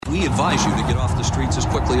advise you to get off the streets as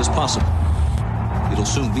quickly as possible. It'll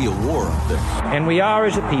soon be a war out there. And we are,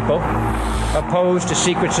 as a people, opposed to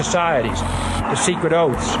secret societies, to secret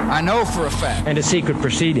oaths. I know for a fact. And to secret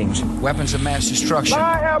proceedings. Weapons of mass destruction.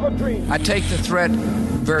 I have a dream. I take the threat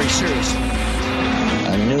very seriously.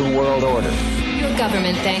 A new world order. Your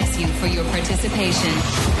government thanks you for your participation.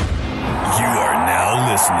 You are now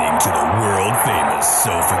listening to the world-famous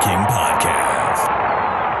Sofa King podcast.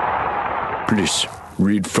 Please,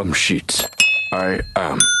 read from sheets. I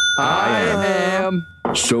am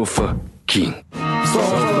Sofa King.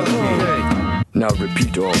 Sofa King. Now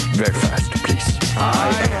repeat all very fast, please.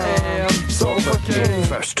 I am Sofa King.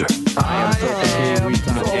 Faster. I am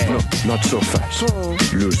Sofa King. No, not so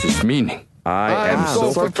fast. Loses meaning. I am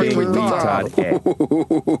Sofa King.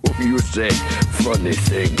 You say funny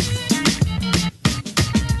things.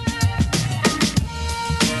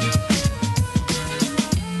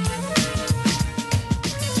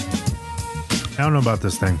 I don't know about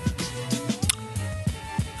this thing.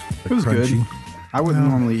 It was Crunchy. good. I wouldn't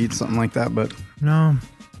normally eat something like that, but No,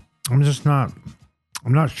 I'm just not.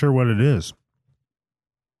 I'm not sure what it is.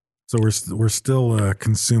 So we're still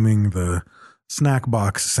consuming the snack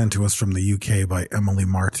box sent to us from the UK by Emily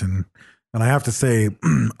Martin, and I have to say,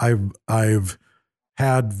 I've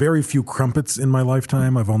had very few crumpets in my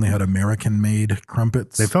lifetime. I've only had American-made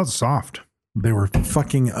crumpets. They felt soft. They were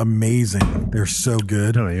fucking amazing. They're so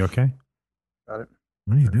good. Are you okay? got it.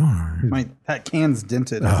 What are you doing? That can's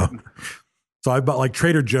dented. Oh. So I bought, like,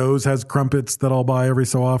 Trader Joe's has crumpets that I'll buy every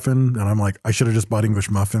so often, and I'm like, I should have just bought English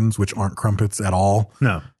muffins, which aren't crumpets at all.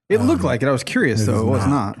 No. It looked like it. I was curious, though. It was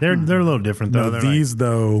not. They're a little different, though. No, these,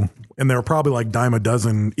 though, and they were probably like dime a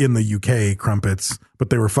dozen in the UK crumpets, but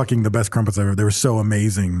they were fucking the best crumpets I've ever. They were so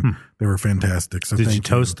amazing. They were fantastic. So Did you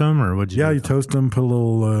toast them, or what'd you do? Yeah, you toast them, put a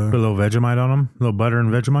little... Put a little Vegemite on them? A little butter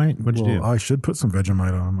and Vegemite? What'd you do? I should put some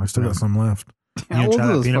Vegemite on them. I still got some left. How old are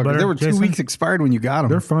those fuckers? They were 2 weeks expired when you got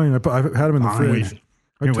them. They're fine. I've had them in the fridge.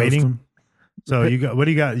 You're waiting? So you got, what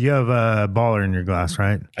do you got? You have a baller in your glass,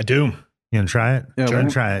 right? I do. You want to try it? Yeah, Sure.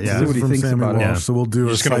 Try it. Yeah. See what he thinks about it. Yeah. So we'll do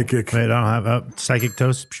a psychic. Wait, I don't have psychic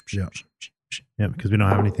toast. Yeah. Yeah, because we don't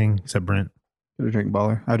have anything except Brent. Could have drank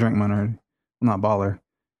baller. I drank mine already. Well, not baller.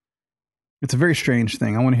 It's a very strange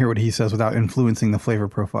thing. I want to hear what he says without influencing the flavor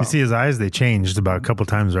profile. You see his eyes? They changed about a couple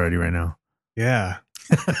times already right now. Yeah.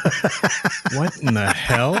 What in the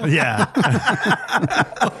hell? Yeah.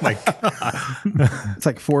 Oh my god. It's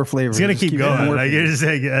like 4 flavors. It's gonna keep going. more Like you're just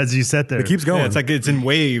saying, as you sit there, It keeps going. Yeah, it's like it's in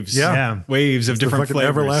waves. Yeah. Waves of It's the different fucking flavors.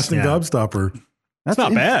 everlasting Yeah. gobstopper. It's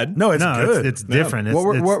not bad. No, it's good. It's different. It's,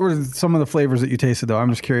 What were some of the flavors that you tasted, though? I'm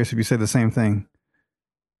just curious if you say the same thing.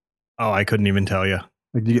 Oh, I couldn't even tell you.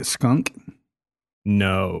 Like, do you get skunk?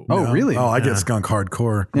 No. Oh, No. really? Oh, I Yeah. get skunk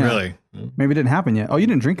hardcore. Yeah. Really? Maybe it didn't happen yet. Oh, you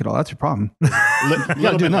didn't drink it all. That's your problem. You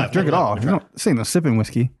gotta do enough. Drink it all. You don't, this ain't no sipping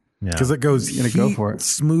whiskey. yeah. Because it goes You gotta go for it.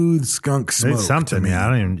 smooth skunk smoke. It's something. to me. Yeah, I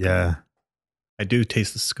don't even. Yeah, I do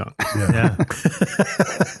taste the skunk. yeah. Yeah,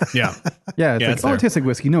 Yeah. it's Yeah, like, it's oh, there. it tastes like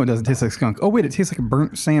whiskey. No, it doesn't taste like skunk. Oh, wait, it tastes like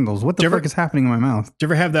burnt sandals. What the Did you fuck ever- is happening in my mouth? Did you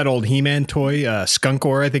ever have that old He-Man toy,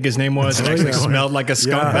 Skunkor, I think his name was? It actually smelled like a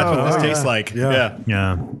skunk. Yeah. That's what this Oh, tastes yeah. like. Yeah. Yeah.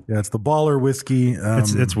 Yeah, Yeah, it's the baller whiskey.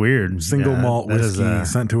 it's weird. Single Yeah, malt that is, whiskey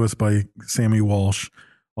sent to us by Sammy Walsh.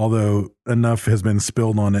 Although enough has been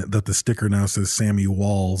spilled on it that the sticker now says Sammy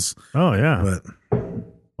Walls. Oh yeah. But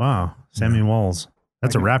Wow, Sammy Walls.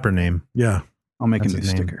 That's a rapper name. yeah, I'll make That's a new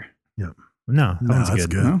his name. sticker. No, that one's that's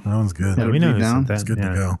good. good. No? That one's good. Yeah, We know deep who down. said that. It's good Yeah.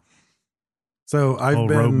 to go. So I've Old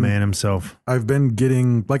been road man himself. I've been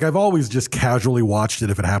getting, like, I've always just casually watched it.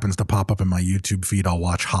 If it happens to pop up in my YouTube feed, I'll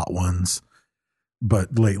watch Hot Ones.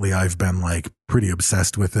 But lately I've been like pretty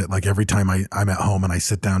obsessed with it. Like every time I'm at home and I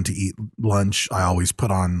sit down to eat lunch, I always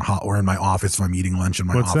put on or in my office if I'm eating lunch in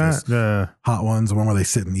my What's office. that? Hot Ones, the one where they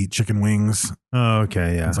sit and eat chicken wings. Oh,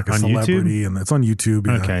 okay, yeah. It's like a On celebrity YouTube? and it's on YouTube.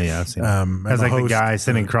 Yeah. Okay, yeah. I've seen it. And That's the like the host, guy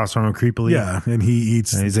sitting across from him creepily. Yeah, and he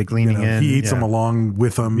eats. And he's like leaning in. He eats Yeah. them along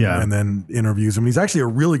with him, Yeah. and then interviews him. He's actually a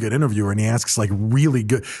really good interviewer, and he asks like really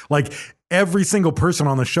good. Like every single person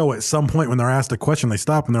on the show, at some point when they're asked a question, they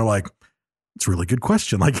stop and they're like, "It's a really good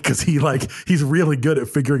question," like because he's really good at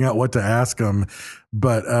figuring out what to ask him.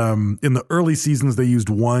 But in the early seasons, they used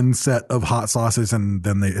one set of hot sauces, and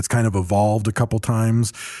then it's kind of evolved a couple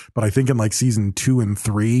times. But I think in like season 2 and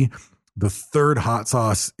 3. The third hot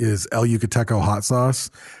sauce is El Yucateco hot sauce.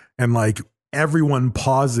 And like everyone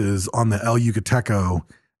pauses on the El Yucateco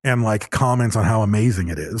and like comments on how amazing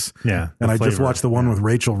it is. Yeah. And the I just flavor. watched the one with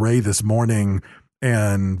Rachel Ray this morning,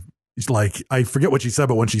 and like, I forget what she said,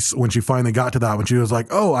 but when she finally got to that one, she was like,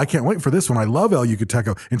 oh, I can't wait for this one. I love El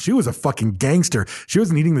Yucateco. And she was a fucking gangster. She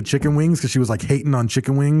wasn't eating the chicken wings because she was like hating on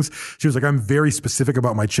chicken wings. She was like, I'm very specific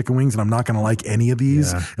about my chicken wings and I'm not going to like any of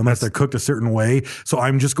these unless they're cooked a certain way. So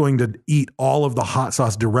I'm just going to eat all of the hot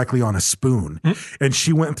sauce directly on a spoon. And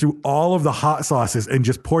she went through all of the hot sauces and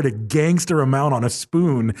just poured a gangster amount on a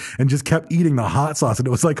spoon and just kept eating the hot sauce. And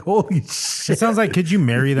it was like, holy shit. It sounds like, could you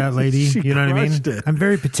marry that lady? You know what I mean? It. I'm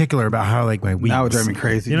very particular about how like my weeks. That would drive me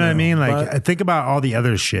crazy. You know what I mean? Like I think about all the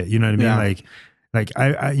other shit. You know what I mean? Like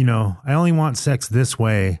I you know, I only want sex this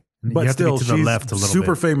way. But you have still, to be to the she's left a little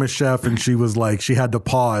super bit. famous chef, and she was like, she had to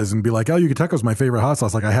pause and be like, El Yucateco's my favorite hot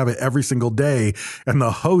sauce. Like, I have it every single day. And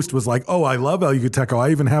the host was like, oh, I love El Yucateco.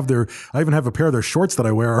 I even have a pair of their shorts that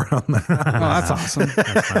I wear around the house. Oh, that's awesome.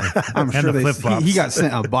 I'm And sure the flip-flops. he got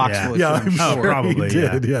sent a box full of shit, I'm sure. sure probably, he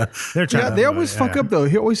did. Yeah. They're trying to They always fuck up though.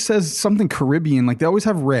 He always says something Caribbean. Like they always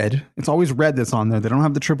have red. It's always red that's on there. They don't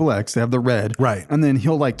have the XXX. They have the red. Right. And then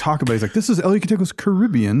he'll like talk about it. He's like, this is El Yucateco's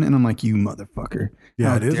Caribbean. And I'm like, you motherfucker. Yeah,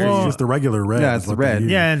 How it is. dare It's you. just the regular red. Yeah, is it's the what they red.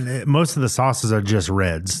 use. Yeah, and most of the sauces are just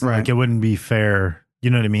reds. Right. Like it wouldn't be fair. You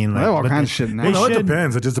know what I mean? Like They have all but kinds of shit now. Well, no, it should-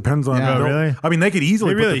 depends. It just depends on. Yeah. Oh, really? I mean, they could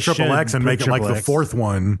easily They really put the triple X should and put make it like the XXX. fourth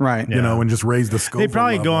one, Right. You know, and just raise the Scoville. They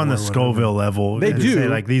probably go level on the or whatever. Scoville level. They and do. say,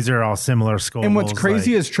 like these are all similar Scovilles. And what's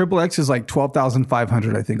crazy like, is XXX is like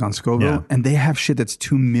 12,500, I think, on Scoville. Yeah. And they have shit that's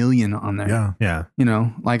 2 million on there. Yeah. yeah. You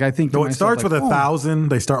know, like I think. to So it myself, starts like, with oh, 1,000.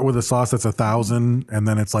 They start with a sauce that's 1,000, and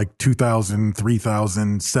then it's like 2,000,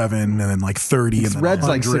 3,000, 7, and then like 30, and then red's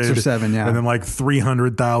like 6 or 100, 7, yeah. and then like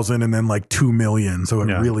 300,000, and then like 2 million. So it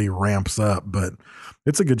Yeah. really ramps up, but.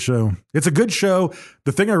 It's a good show. It's a good show.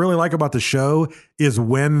 The thing I really like about the show is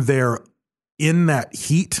when they're in that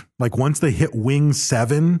heat, like once they hit wing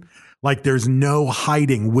 7, like there's no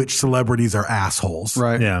hiding which celebrities are assholes.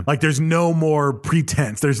 Right. Yeah. Like there's no more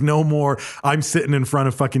pretense. There's no more, I'm sitting in front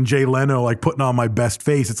of fucking Jay Leno, like putting on my best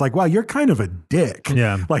face. It's like, wow, you're kind of a dick.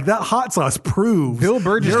 Yeah. Like that hot sauce proves Bill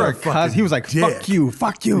Burr just you're a started fucking he was like, dick.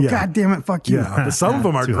 fuck you, Yeah. God damn it, fuck you. Yeah, but some of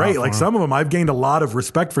them are Too great. hot Like for some of them, I've gained a lot of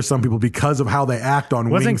respect for some people because of how they act on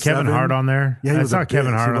Wasn't Wing Kevin 7. Hart on there? Yeah, he I was saw a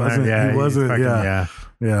Kevin bitch. Hart He on there. wasn't- Yeah, he wasn't. fucking- Yeah.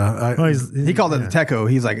 Yeah. Well, He called it the techo.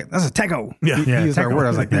 He's like, that's a techo. Yeah. He Yeah, used our techo. word. I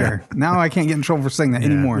was like, there. Now I can't get in trouble for saying that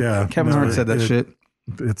anymore. Yeah. Kevin No, Hart said that shit.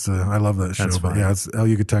 It's I love that show. That's But fine. yeah, it's El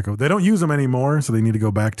Yucateco. They don't use them anymore, so they need to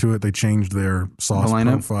go back to it. They changed their sauce The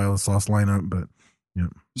lineup? profile, sauce lineup, but yeah.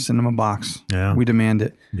 Send him a box. Yeah. We demand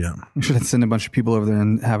it. Yeah. We should send a bunch of people over there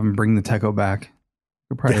and have them bring the techo back.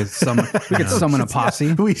 We could summon a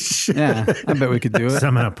posse. We should. Yeah, I bet we could do it.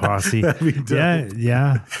 Summon a posse. That'd be dope.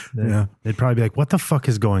 Yeah. Yeah. They'd probably be like, what the fuck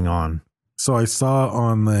is going on? So I saw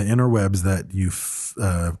on the interwebs that you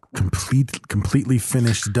completely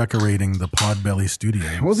finished decorating the Podbelly studio.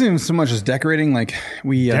 It wasn't even so much as decorating. Like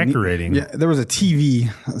we Decorating? yeah, there was a TV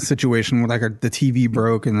situation where like the TV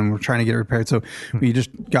broke, and then we're trying to get it repaired. So we just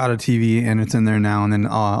got a TV, and it's in there now. And then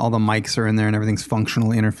all the mics are in there, and everything's functional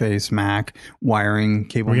interface, Mac, wiring,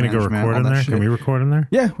 cable. We're going to go management, record all in that there? shit. Can we record in there?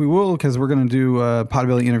 Yeah, we will, because we're going to do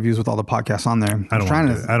Podbelly interviews with all the podcasts on there. I don't want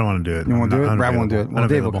to do it. I don't want to do it. You won't do it? I'm Brad won't do it. Well,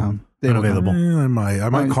 Dave will unavailable. come. Dave will come. Unavailable. I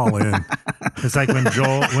might call in. It's like when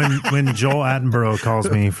Joel Attenborough calls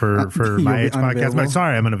me for You'll my be H podcast. I'm unavailable? like,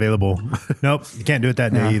 sorry, I'm unavailable. Nope, you can't do it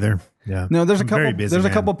that day Yeah. either. Yeah. No, there's I'm a couple. very busy, There's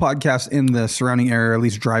man. a couple podcasts in the surrounding area, at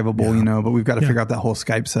least drivable, you know. But we've got to figure out that whole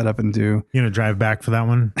Skype setup and do. You gonna drive back for that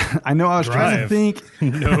one? I know. I was trying to Drive. think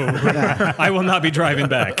No, I will not be driving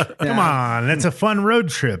back. Come on, that's a fun road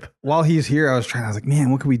trip. while he's here. I was like, man,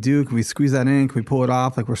 what can we do? Can we squeeze that in? Can we pull it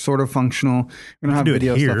off? Like we're sort of functional. We don't have Do it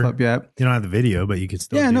video here. stuff up yet. You don't have the video, but you could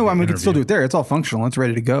still. Yeah, do no, the I mean we can still do interview. it there. It's all functional. It's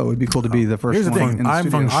ready to go. It'd be cool to be the first Here's the one thing. in the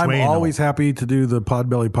studio. I'm Schwano. always happy to do the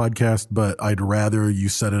Podbelly podcast, but I'd rather you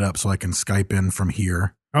set it up so I can Skype in from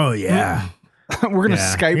here. Oh yeah, We're gonna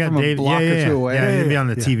Yeah. Skype Yeah, from a Dave- block or two away. Yeah, you'd be on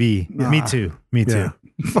the TV. Me too. Me too. Yeah.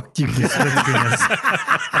 Fuck you.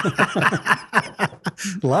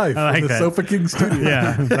 Live I like from the that. Sofa King studio.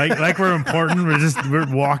 Yeah, like we're important. We're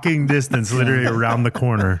walking distance, literally around the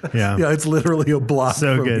corner. Yeah, Yeah, it's literally a block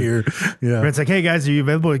So from good. here. Yeah. Where it's like, hey guys, are you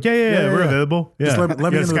available? Like, yeah, we're available. Yeah, Just let me You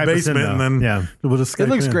gotta into the Skype us in, basement and then though. we'll just Skype It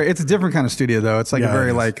looks in. great. It's a different kind of studio though. It's like Yeah, a very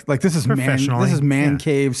it is. like this is Professionally, man yeah.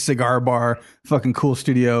 cave, cigar bar, fucking cool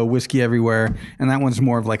studio, whiskey everywhere. And that one's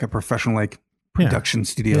more of like a professional like production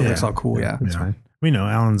studio. Yeah. It's all cool. Yeah. It's fine. We know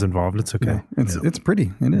Alan's involved. It's okay. Yeah. It's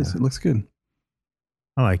pretty. It is. It looks good.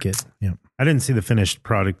 I like it. Yeah. I didn't see the finished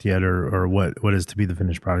product yet, or what is to be the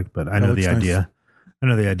finished product, but I know looks the nice. idea. I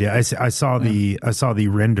know the idea. I saw the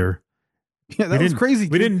render, Yeah, that was crazy.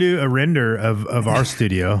 We didn't do a render of our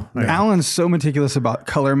studio. Like, Alan's so meticulous about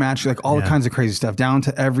color match, like all kinds of crazy stuff, down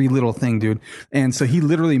to every little thing, dude. And so he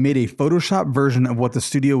literally made a Photoshop version of what the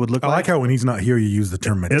studio would look I like how when he's not here, you use the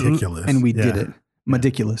term meticulous. and we did it.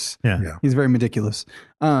 Meticulous. Yeah. He's very meticulous.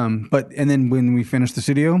 And then when we finished the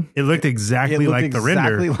studio, it looked exactly like the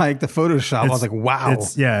render. Exactly like the Photoshop. I was like, wow.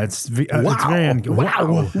 It's very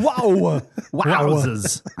wow.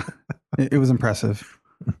 Wowzers. It was impressive.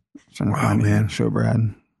 Trying to find it. Show Brad.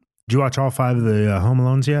 Did you watch all 5 of the Home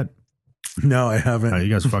Alones yet? No, I haven't. Oh, you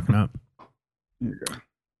guys are fucking up. Here you go.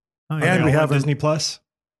 Oh, And we have Disney Plus.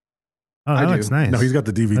 Oh, that looks nice. No, he's got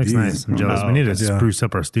the DVDs. Looks nice. I'm jealous. We need to yeah. spruce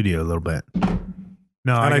up our studio a little bit.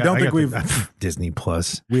 No, And I don't think we've Disney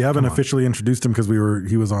Plus. We haven't officially introduced him because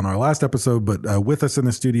he was on our last episode, but with us in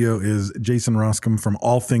the studio is Jason Roscom from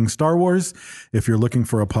All Things Star Wars. If you're looking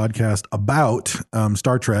for a podcast about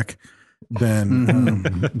Star Trek, then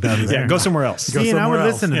Go somewhere else. See, and I would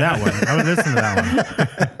listen to that one. I would listen to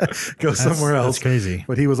that one. Go somewhere else. That's crazy.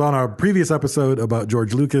 But he was on our previous episode about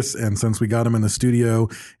George Lucas, and since we got him in the studio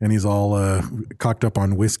and he's all cocked up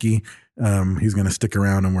on whiskey, he's going to stick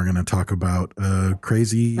around and we're going to talk about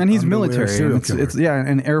crazy. And he's underwear military. serial It's killer.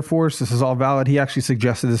 and Air Force. This is all valid. He actually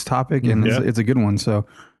suggested this topic, and it's a good one. So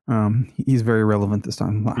he's very relevant this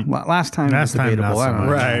time. Last time it was debatable. not so I don't know.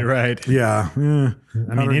 much. Right. Yeah.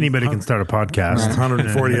 I mean, anybody can start a podcast.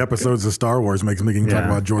 140 episodes of Star Wars makes me talk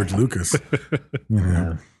about George Lucas.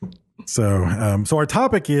 So our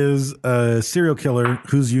topic is a serial killer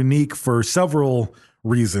who's unique for several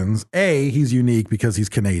reasons. A, he's unique because he's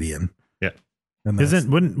Canadian. Yeah. And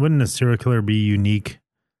Wouldn't a serial killer be unique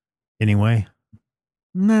anyway?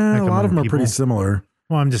 No, Like a lot of them among are pretty people? similar.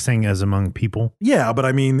 Well, I'm just saying as among people. Yeah, but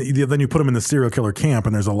I mean, then you put him in the serial killer camp,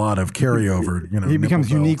 and there's a lot of carryover. He becomes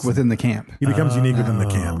nipple unique belts. within the camp. He becomes unique within the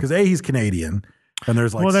camp because A, he's Canadian, and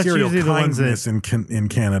there's like Well, that's serial usually the ones kindness in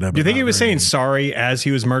Canada. Do you think he was saying sorry as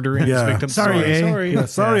he was murdering his victim? Sorry, eh? Sorry. Yeah,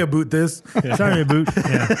 sorry about this. Sorry, boot.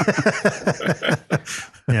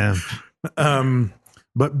 Yeah.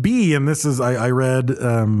 But B, and this is I read.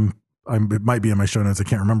 It might be in my show notes. I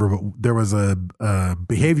can't remember, but there was a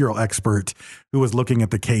behavioral expert who was looking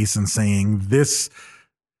at the case and saying this.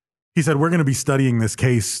 He said, we're going to be studying this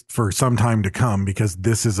case for some time to come because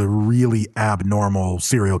this is a really abnormal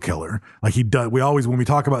serial killer. Like he does. We always, when we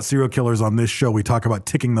talk about serial killers on this show, we talk about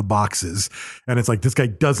ticking the boxes, and it's like, this guy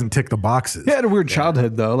doesn't tick the boxes. He had a weird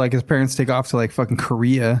childhood though. Like his parents take off to like fucking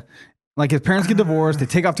Korea. Like his parents get divorced, they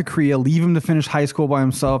take off to Korea, leave him to finish high school by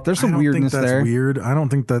himself. There's some weirdness that's there. Weird. I don't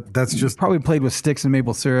think that's just Probably played with sticks and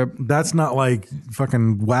maple syrup. That's not like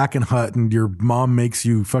fucking whack and hut and your mom makes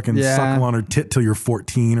you fucking suckle on her tit till you're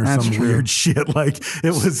 14 or That's some true. weird shit. Like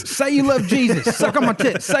it was. Say you love Jesus. Suck on my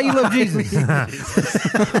tit. Say you love Jesus.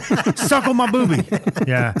 Suck on my boobie.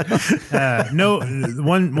 Yeah. No,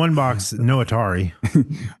 one box, no Atari.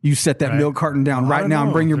 You set that milk carton down right now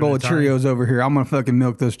and bring your bowl of Atari. Cheerios over here. I'm going to fucking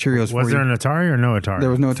milk those Cheerios for Was you. there an Atari or no Atari? There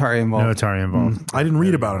was no Atari involved. No Atari involved. I didn't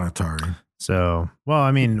read about an Atari. So, well,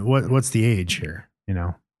 I mean, what's the age here? You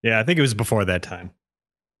know, Yeah, I think it was before that time.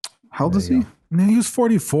 How old is he? No, he was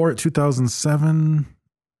 44 at 2007.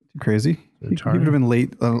 Crazy. He would Atari? have been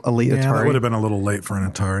late, a late Yeah, that Atari. would have been a little late for an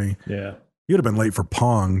Atari. Yeah. He would have been late for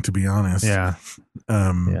Pong, to be honest. yeah,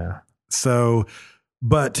 yeah. So,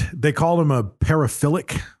 but they called him a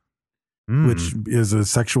paraphilic, which is a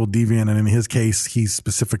sexual deviant. And in his case, he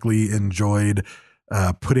specifically enjoyed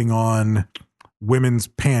putting on women's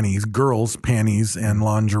panties, girls' panties and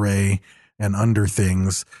lingerie and under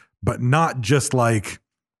things, but not just like,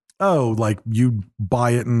 oh, like you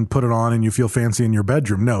buy it and put it on and you feel fancy in your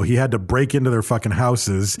bedroom. No, he had to break into their fucking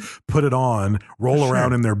houses, put it on, roll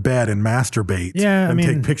around in their bed and masturbate. Yeah, I and mean,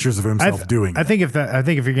 take pictures of himself doing it. I think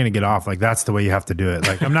if you're gonna get off, like that's the way you have to do it.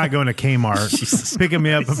 Like I'm not going to Kmart picking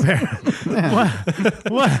me up a pair.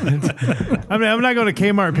 What? I mean, I'm not going to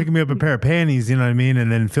Kmart picking me up a pair of panties. You know what I mean?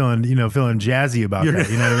 And then feeling jazzy about that.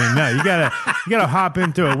 You know what I mean? No, you gotta hop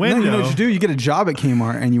into a No, window. you know what you do? You get a job at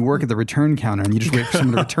Kmart and you work at the return counter and you just wait for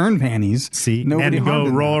someone to return panties. See, Nobody and go harmed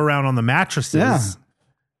in roll that. around on the mattresses Yeah.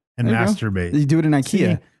 and There you go. masturbate. You do it in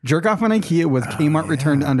IKEA. See? Jerk off on IKEA with Kmart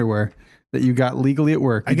returned underwear that you got legally at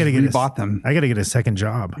work. I gotta get bought them. I gotta get a second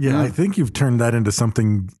job. Yeah, I think you've turned that into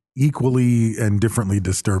something equally and differently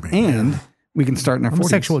disturbing. And we can start in our I'm a 40s.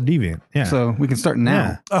 sexual deviant. Yeah. So we can start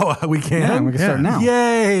now. Yeah. Oh, we can? Yeah, we can start now.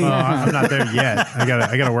 Yay! Well, I'm not there yet. I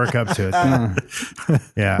gotta work up to it.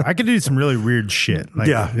 Yeah, I could do some really weird shit. Like,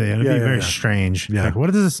 Yeah. it'd be Yeah, very yeah. strange. Yeah. Like,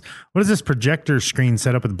 what is this projector screen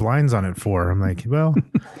set up with blinds on it for? I'm like, well,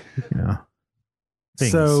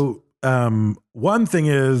 things. So, one thing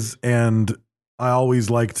is, and I always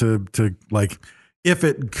like to like, if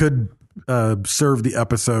it could serve the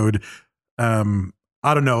episode.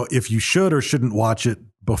 I don't know if you should or shouldn't watch it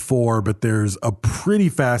before, but there's a pretty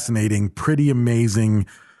fascinating, pretty amazing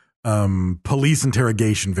police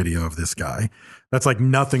interrogation video of this guy. That's like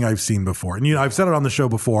nothing I've seen before. And, I've said it on the show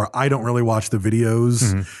before. I don't really watch the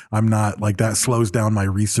videos. I'm not like that slows down my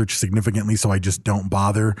research significantly. So I just don't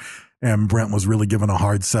bother. And Brent was really given a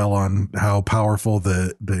hard sell on how powerful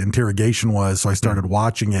the interrogation was. So I started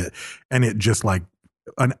watching it, and it just like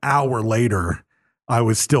an hour later, I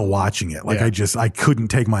was still watching it. Like I couldn't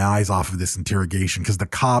take my eyes off of this interrogation because the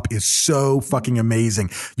cop is so fucking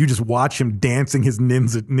amazing. You just watch him dancing his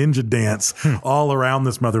ninja dance all around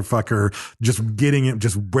this motherfucker, just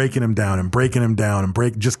breaking him down and breaking him down and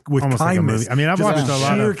just with Almost like a kindness. movie. I mean, I've Just watched a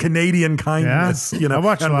lot sheer of Canadian kindness. I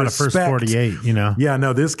watched a and lot of First respect. 48. Yeah,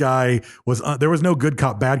 no, this guy was. There was no good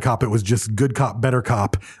cop, bad cop. It was just good cop, better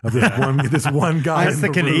cop of this one guy. That's in the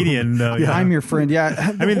room. Canadian, though. Yeah. I'm your friend.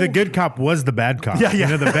 Yeah. I mean, the good cop was the bad cop.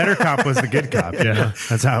 Yeah. The better cop was the good cop. Yeah.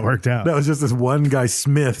 That's how it worked out. That was just this one guy,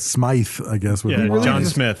 Smythe, I guess. would be one. John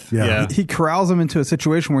Smith. Yeah. He corrals him into a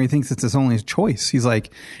situation where he thinks it's his only choice. He's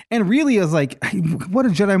like, and really is like, what a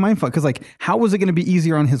Jedi mindfuck. Because like, how was it going to be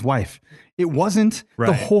easier on his wife? It wasn't. Right.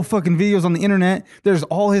 The whole fucking videos on the internet. There's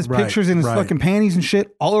all his Right, pictures in his right. fucking panties and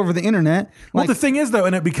shit all over the internet. Well, Like, the thing is, though,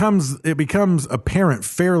 and it becomes apparent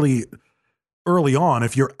fairly early on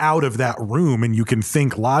if you're out of that room and you can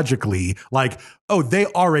think logically, like, oh, they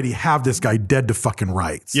already have this guy dead to fucking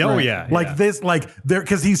rights. Yeah, oh, yeah. Like this, like there,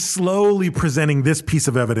 because he's slowly presenting this piece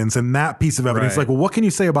of evidence and that piece of evidence. Right. Like, well, what can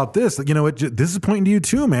you say about this? Like, this is pointing to you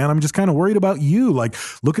too, man. I'm just kind of worried about you. Like,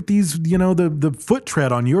 look at these, the foot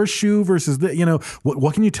tread on your shoe versus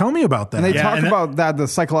what can you tell me about that? and they talk about that, the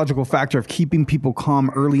psychological factor of keeping people calm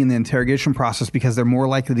early in the interrogation process because they're more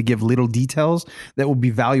likely to give little details that will be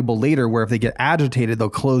valuable later, where if they get agitated, they'll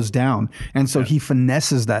close down. And so he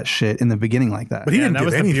finesses that shit in the beginning like that. But he didn't that give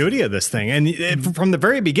was anything. the beauty of this thing. And from the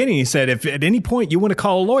very beginning, he said, if at any point you want to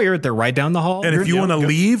call a lawyer, they're right down the hall. And if you want to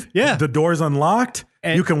leave, the door's unlocked.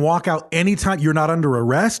 And you can walk out anytime. You're not under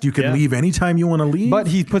arrest. You can leave anytime you want to leave. But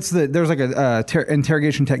he puts there's like a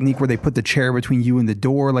interrogation technique where they put the chair between you and the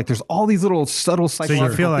door. Like there's all these little subtle So psychological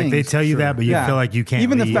you feel like they things. tell you that, but you feel like you can't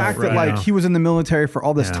Even leave. the fact that Right. like he was in the military for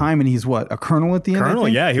all this time and he's what, a colonel at the end? I Colonel,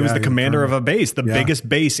 think? yeah. He was the he's a commander of colonel. a base, the biggest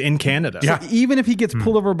base in Canada. Yeah. Even if he gets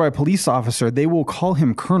pulled over by a police officer, they will call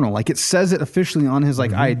him colonel. Like it says it officially on his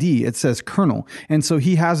like ID. It says colonel. And so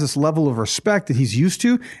he has this level of respect that he's used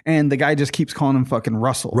to. And the guy just keeps calling him fucking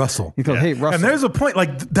Russell. He goes, hey, Russell. And there's a point,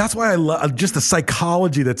 like, that's why I love just the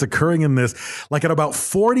psychology that's occurring in this. Like, at about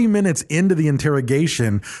 40 minutes into the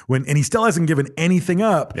interrogation, and he still hasn't given anything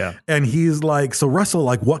up. Yeah. And he's like, so Russell,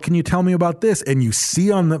 like, what can you tell me about this? And you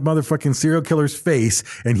see on the motherfucking serial killer's face,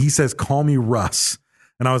 and he says, call me Russ.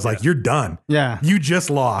 And I was like, you're done. Yeah. You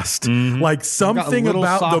just lost. Like something little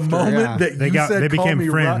about softer, the moment that They you got- said, they call became me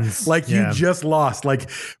friends. Russ, like Yeah. you just lost. Like,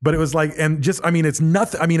 but it was like, and just, I mean, it's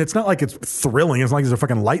nothing. I mean, it's not like it's thrilling. It's not like it's a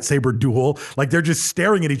fucking lightsaber duel. Like they're just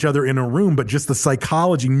staring at each other in a room, but just the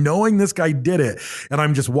psychology, knowing this guy did it. And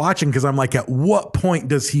I'm just watching because I'm like, at what point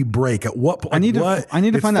does he break? At what point? I need to It's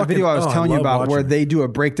find that fucking- video I was telling you love about watching where it. they do a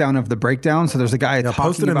breakdown of the breakdown. So there's a guy post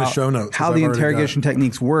talking it in the about show notes, how 'cause the I've already got interrogation it.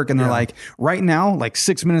 techniques work. And they're like, right now, like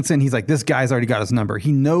 6 minutes in, he's like, this guy's already got his number.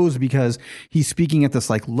 He knows because he's speaking at this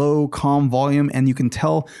like low, calm volume. And you can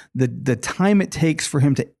tell the time it takes for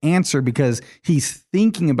him to answer because he's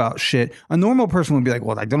thinking about shit. A normal person would be like,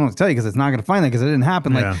 well, I don't know what to tell you because it's not going to find that because it didn't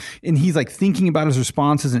happen. Like, Yeah. and he's like thinking about his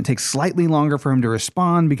responses and it takes slightly longer for him to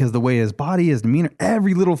respond because the way his body, his demeanor,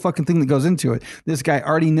 every little fucking thing that goes into it. This guy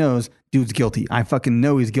already knows dude's guilty. I fucking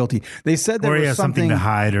know he's guilty. They said there Or he was has something to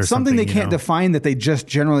hide or something they something, can't define that they just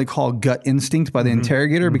generally call gut instinct by the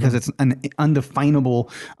interrogator because it's an undefinable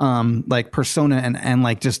like persona and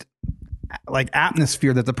like just like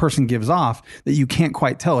atmosphere that the person gives off that you can't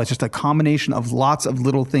quite tell. It's just a combination of lots of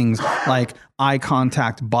little things like eye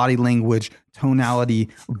contact, body language, tonality,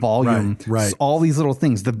 volume, Right. all these little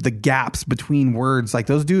things, the gaps between words. Like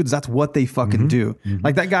those dudes, that's what they fucking do.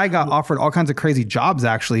 Like that guy got offered all kinds of crazy jobs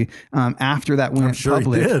actually after that went sure he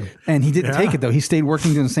public, did. and he didn't take it though. He stayed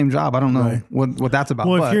working doing the same job. I don't know what that's about.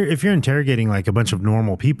 Well, but if you're interrogating like a bunch of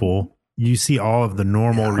normal people, you see all of the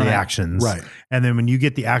normal reactions, Right. And then when you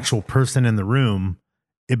get the actual person in the room,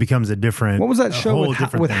 it becomes a different. what was that a show whole with,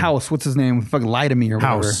 different thing. House? What's his name? Fucking Lie to Me or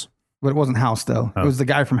whatever. House. But it wasn't House though. It was the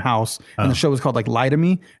guy from House, and the show was called like Lie to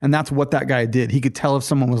Me, and that's what that guy did. He could tell if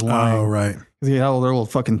someone was lying. Oh, right. 'Cause he had all their little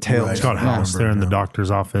fucking tails. Right. It's called Yeah. House. They're in the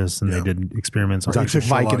doctor's office and they did experiments on It's actually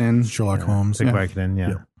Vicodin. Sherlock Holmes. Vicodin,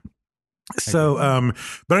 yeah. So,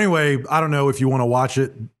 but anyway, I don't know if you want to watch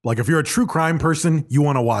it. Like, if you're a true crime person, you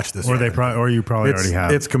want to watch this, Or you probably already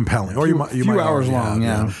have. It's compelling, or you might hours already long,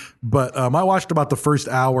 have, yeah. But I watched about the first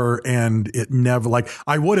hour, and it never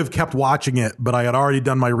I would have kept watching it, but I had already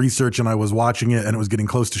done my research, and I was watching it, and it was getting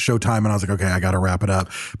close to showtime, and I was like, okay, I got to wrap it up.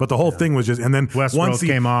 But the whole thing was just, and then Westworld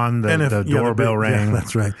came on, the doorbell rang. Yeah,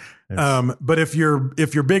 that's right. But if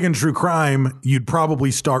you're big in true crime, you'd probably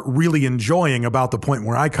start really enjoying about the point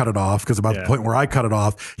where I cut it off, because about the point where I cut it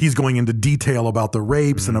off, he's going into detail about the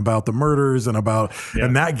rapes and about the murders and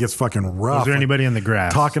and that gets fucking rough. Was there anybody in the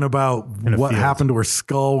grass? Talking about what happened to her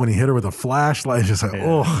skull when he hit her with a flashlight. It's just like,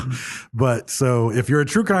 But so if you're a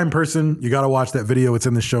true crime person, you got to watch that video. It's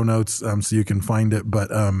in the show notes, so you can find it. But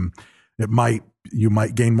you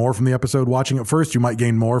might gain more from the episode watching it first. You might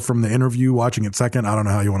gain more from the interview watching it second. I don't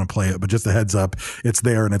know how you want to play it, but just a heads up, it's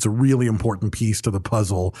there, and it's a really important piece to the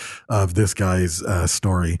puzzle of this guy's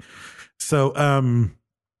story. So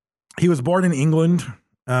he was born in England,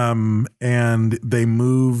 and they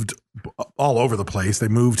moved all over the place. They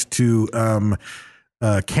moved to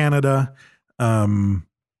Canada,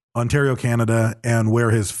 Ontario, Canada, and where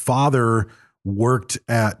his father worked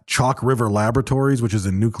at Chalk River Laboratories, which is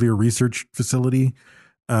a nuclear research facility.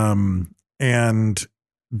 And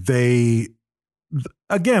they,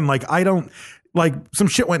 again, some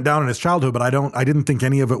shit went down in his childhood, but I didn't think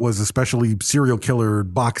any of it was especially serial killer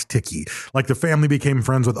box ticky. Like, the family became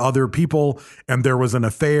friends with other people, and there was an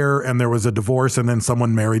affair, and there was a divorce, and then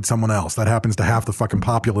someone married someone else. That happens to half the fucking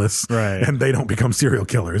populace, right? And they don't become serial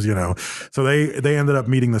killers, So they ended up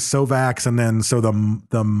meeting the Sovaks, and then so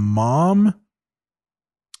the mom.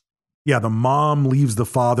 Yeah, the mom leaves the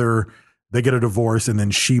father. They get a divorce, and then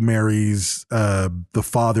she marries the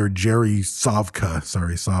father, Jerry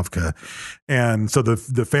Savka. And so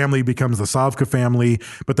the family becomes the Savka family.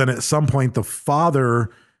 But then at some point, the father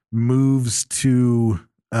moves to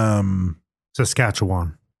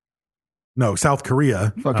Saskatchewan. No, South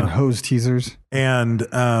Korea. Fucking hose teasers. And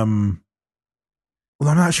I'm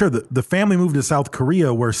not sure. The family moved to South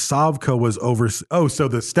Korea, where Savka was over. Oh, so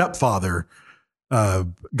the stepfather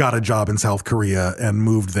got a job in South Korea and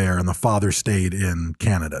moved there, and the father stayed in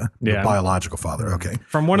Canada. The biological father. Okay.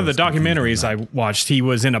 From one of the documentaries I watched, he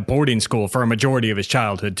was in a boarding school for a majority of his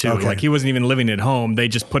childhood too. Okay. Like, he wasn't even living at home. They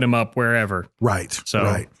just put him up wherever. Right.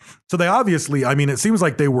 So they obviously, it seems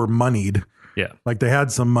like they were moneyed. Yeah. Like, they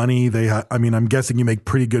had some money. I'm guessing you make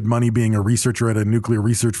pretty good money being a researcher at a nuclear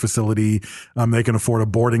research facility. They can afford a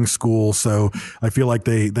boarding school. So I feel like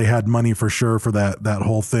they had money for sure for that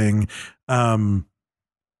whole thing.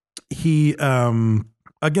 He,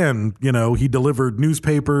 again, he delivered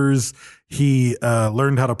newspapers. He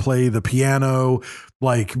learned how to play the piano,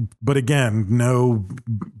 but again, no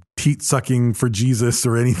teat sucking for Jesus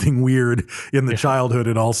or anything weird in the childhood.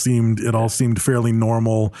 It all seemed fairly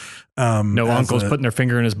normal. No uncles putting their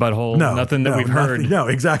finger in his butthole. Nothing that we've heard. No,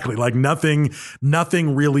 exactly. Like, nothing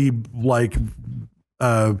really like.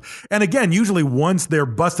 And again, usually once they're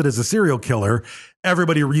busted as a serial killer,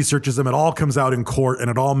 everybody researches them. It all comes out in court,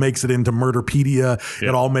 and it all makes it into Murderpedia. Yep.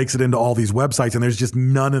 It all makes it into all these websites, and there's just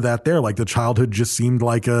none of that there. Like, the childhood just seemed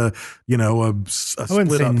like a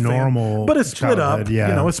split up normal, but a split up,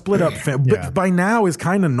 a split up. But by now is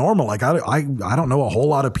kind of normal. Like, I don't know a whole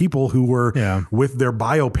lot of people who were with their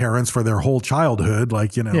bio parents for their whole childhood.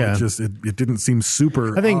 Like, it didn't seem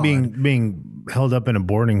super. I think odd. being held up in a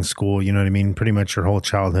boarding school, you know what I mean? Pretty much your whole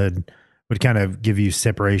childhood would kind of give you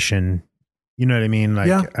separation. You know what I mean?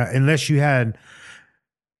 Like, unless you had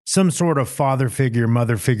some sort of father figure,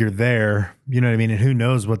 mother figure there, you know what I mean? And who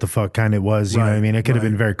knows what the fuck kind it was, you know what I mean? It could have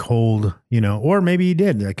been very cold, or maybe he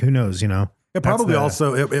did. Like, who knows, It probably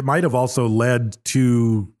it might have also led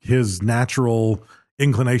to his natural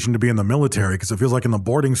inclination to be in the military, because it feels like in the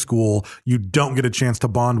boarding school, you don't get a chance to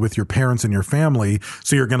bond with your parents and your family.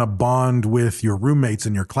 So you're going to bond with your roommates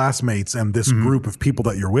and your classmates and this group of people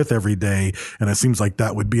that you're with every day. And it seems like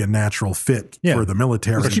that would be a natural fit for the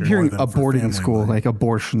military. I keep hearing a boarding school, like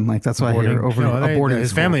abortion. Like, that's why I hear over a boarding school.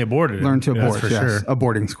 His family aborted. Learn to abort, for sure. A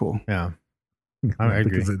boarding school. Yeah. I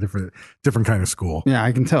agree. It's a different kind of school. Yeah,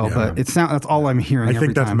 I can tell, but that's all I'm hearing. I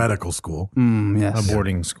think that's time. medical school. Yes, a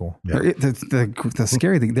boarding school. Yeah. The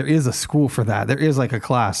scary thing, there is a school for that. There is like a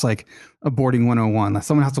class, like a boarding 101. Like,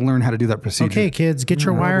 someone has to learn how to do that procedure. Okay, kids, get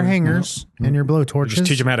your wire hangers and your blow torches. Just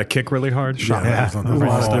teach them how to kick really hard. Oh,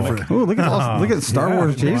 look at Star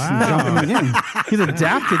Wars Jason jumping in. He's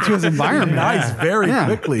adapted to his environment. Nice, very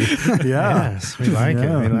quickly. Yes, we like it. We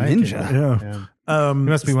like Ninja. it. Yeah. He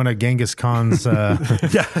must be one of Genghis Khan's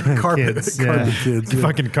carpet kids.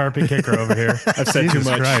 Fucking carpet kicker over here. I've said too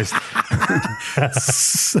much. Christ.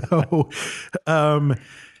 So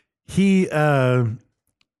he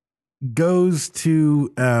goes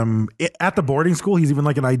to at the boarding school. He's even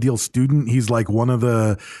like an ideal student. He's like I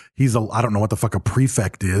don't know what the fuck a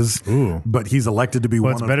prefect is. Ooh. But he's elected to be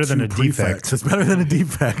one it's of better than two a prefects. defect. It's better than a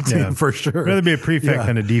defect, Yeah. for sure. I'd rather be a prefect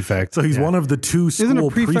than a defect. So he's one of the two school Isn't a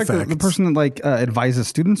prefect prefects. the person that like advises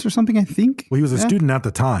students or something? I think. Well, he was a student at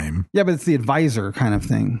the time. Yeah, but it's the advisor kind of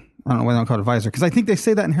thing. I don't know why they don't call it advisor, because I think they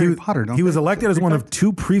say that in Harry Potter. Don't He was they? elected as one of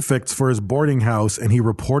two prefects for his boarding house, and he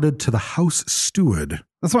reported to the house steward.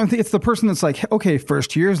 That's why I think it's the person that's like, okay,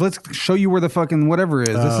 first years, let's show you where the fucking whatever is.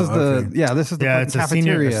 This is this is the fucking It's a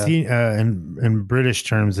cafeteria. in British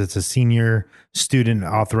terms, it's a senior student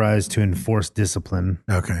authorized to enforce discipline.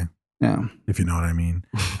 Okay. Yeah. If you know what I mean.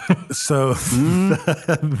 So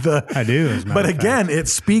I do. As a matter but of again, fact. it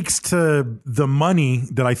speaks to the money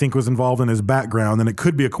that I think was involved in his background, and it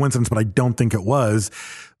could be a coincidence, but I don't think it was.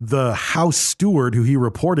 The house steward who he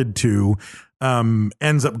reported to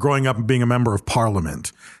ends up growing up and being a member of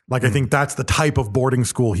parliament. Like, I think that's the type of boarding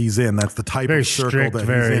school he's in. That's the type Very of circle strict, that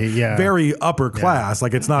very- he's in. yeah. Very upper class.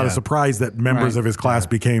 Like, it's not a Yeah. surprise that members Right. of his class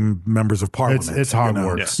became members of parliament. It's you know?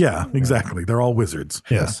 Hogwarts. Yeah, exactly. They're all wizards.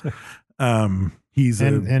 Yes. He's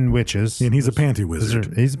and witches. and he's a panty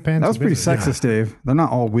wizard. He's a panty That was pretty wizard. sexist, Dave. They're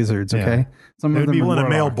not all wizards, okay? Yeah. Some It of would them be are People in a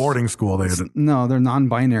male warlocks. boarding school, No, they're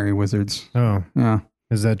non-binary wizards. Oh, Yeah.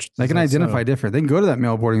 is that? They can identify different. They can go to that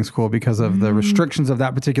male boarding school because of the restrictions of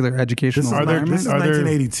that particular educational This is, environment. this is Are there-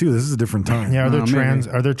 1982. This is a different time. Yeah, are there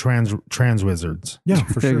maybe. trans wizards? Yeah,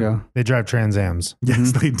 for there sure. you go. They drive Trans Ams.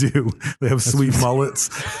 Yes, they do. They have sweet mullets.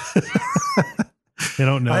 They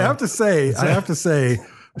don't know. I have to say.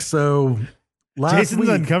 So last Jason's week,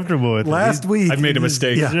 uncomfortable with it. last week, I made a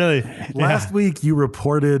mistake. He's really Last week, you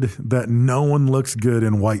reported that no one looks good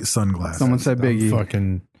in white sunglasses. Someone said Biggie.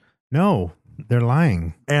 fucking no. They're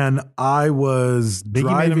lying. And I was made a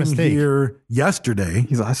driving mistake. here yesterday.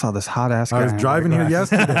 He's like, I saw this hot ass guy. I was driving here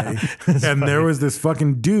yesterday, and there was this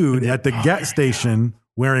fucking dude at the gas station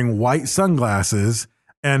wearing white sunglasses,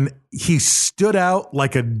 and he stood out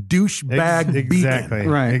like a douchebag Exactly. beacon.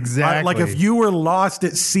 Right. Exactly. Like if you were lost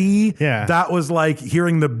at sea, Yeah. that was like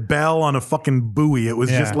hearing the bell on a fucking buoy. It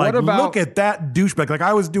was Yeah. just like, What about- look at that douchebag. Like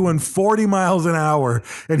I was doing 40 miles an hour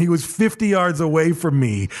and he was 50 yards away from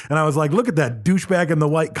me. And I was like, look at that douchebag in the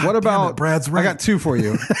white. God What damn about it, Brad's right. I got two for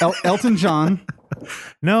you. Elton John.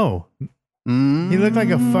 no. He looked like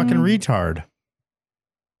a fucking retard.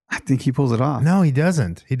 I think he pulls it off. No, he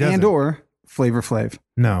doesn't. He doesn't. And or Flavor Flav.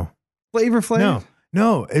 no. Flavor Flav?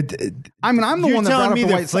 No. I mean, I'm the You're one that telling brought up me the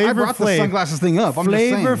that white. I Flavor brought the Flav- sunglasses thing up. I'm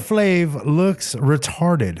Flavor just saying. Flav looks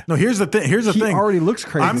retarded. No, here's the thing. Here's the He thing. already looks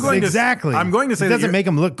crazy. I'm going Exactly. To, I'm going to say It that doesn't you're- make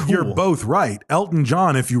him look cool. You're both right. Elton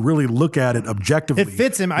John, if you really look at it objectively, It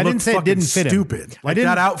fits him. I looked didn't say it fucking didn't fit him. Stupid. I Like didn't-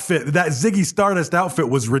 that outfit, that Ziggy Stardust outfit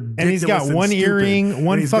was ridiculous. And he's got one stupid. earring,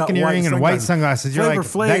 one And he's got fucking earring, and white sunglasses. You're Flavor like,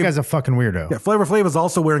 Flav, that guy's a fucking weirdo. Yeah, Flavor Flav is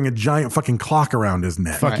also wearing a giant fucking clock around his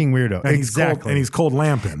neck. Fucking weirdo. And he's cold, Exactly. and he's cold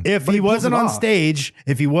lamping. If But he he pulls wasn't it on off. stage,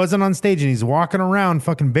 and he's walking around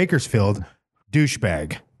fucking Bakersfield,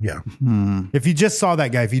 douchebag. Yeah. If you just saw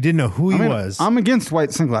that guy, if you didn't know who he I mean, was, I'm against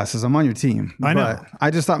white sunglasses. I'm on your team. I know. But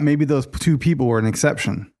I just thought maybe those two people were an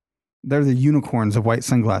exception. They're the unicorns of white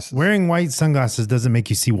sunglasses. wearing white sunglasses doesn't make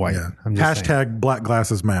you see white. Yeah. I'm just saying. Hashtag black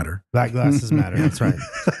glasses matter. Black glasses matter. That's right.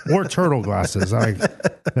 Or turtle glasses.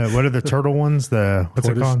 What are the turtle ones? What's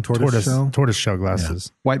it called? Tortoise shell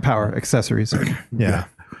glasses. White power accessories. Yeah.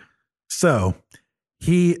 So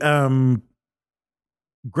he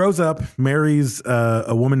grows up, marries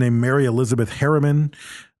a woman named Mary Elizabeth Harriman.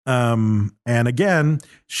 And again,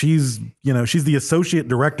 she's the associate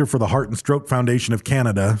director for the Heart and Stroke Foundation of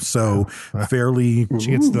Canada. So fairly,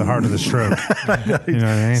 She gets to the heart of the stroke. You know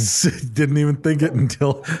what I mean? didn't even think it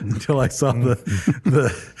until I saw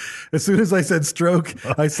the as soon as I said stroke,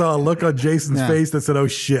 I saw a look on Jason's Yeah. face that said, "Oh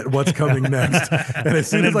shit, what's coming next?" And as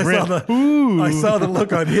soon And as then I saw the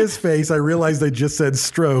look on his face, I realized they just said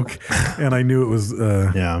stroke, and I knew it was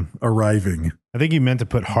Yeah. arriving. I think you meant to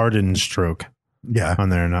put heart and stroke Yeah. on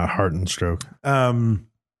there, not heart and stroke.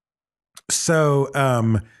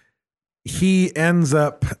 So he ends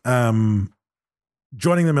up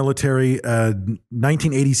joining the military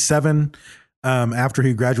 1987 after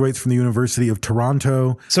he graduates from the University of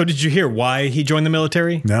Toronto. So did you hear why he joined the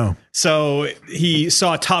military? No. So he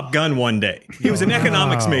saw Top Gun one day. He was an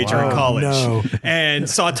economics major in college no. and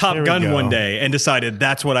saw Top There we Gun go. one day and decided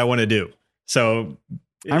that's what I want to do. So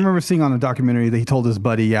I remember seeing on a documentary that he told his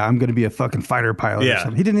buddy, "Yeah, I'm going to be a fucking fighter pilot." Yeah. Or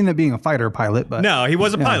something. He didn't end up being a fighter pilot, but no, he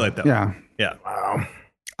was a pilot though. Yeah. Yeah.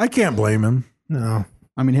 I can't blame him. No.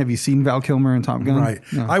 I mean, have you seen Val Kilmer in Top Gun? Right.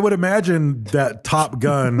 No. I would imagine that Top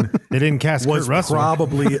Gun They didn't cast was Kurt Russell.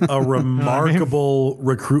 probably a remarkable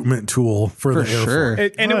recruitment tool for the Air sure.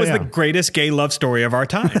 Force. And it was the greatest gay love story of our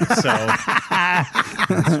time. So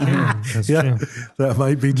That's Yeah, true. that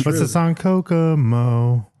might be true. What's the song?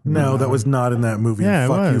 Kokomo. No, that was not in that movie. Yeah, it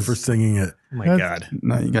Fuck you was. for singing it. oh my God.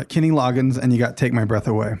 No, you got Kenny Loggins and you got Take My Breath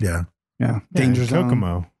Away. Yeah. Yeah. Danger Zone.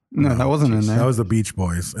 Kokomo. No, that wasn't in there. That was the Beach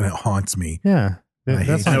Boys, and it haunts me. Yeah. I hate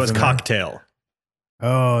That's that. And it was in there. Cocktail.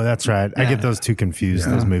 Oh, that's right. I Yeah. get those two confused.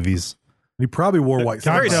 Yeah. Those movies. He probably wore white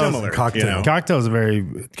Very sunglasses in similar, Cocktail. you know.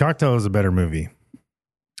 Cocktail is a better movie.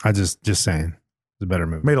 I just saying, it's a better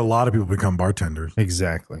movie. Made a lot of people become bartenders.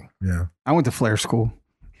 Exactly. Yeah. I went to Flair School.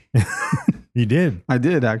 You did. I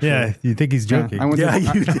did, actually. Yeah. You think he's Yeah, joking? I went Yeah, to,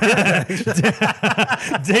 you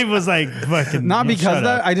did. Dave was like, fucking. Not because shut of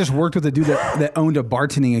that. up. I just worked with a dude that owned a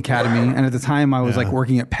bartending academy. And at the time I was like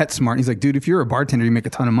working at PetSmart. He's like, dude, if you're a bartender, you make a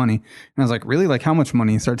ton of money. And I was like, really? Like how much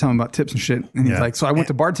money? He started telling me about tips and shit. And he's Yeah. like, so I went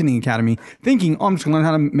to bartending academy thinking, oh, I'm just gonna learn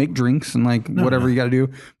how to make drinks and like whatever you got to do.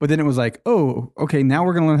 But then it was like, oh, okay, now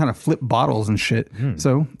we're gonna learn how to flip bottles and shit.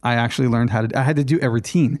 So I actually learned I had to do a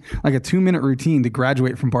routine, like a 2-minute routine to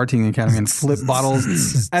graduate from bartending academy and flip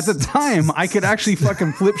bottles. At the time, I could actually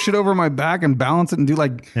fucking flip shit over my back and balance it and do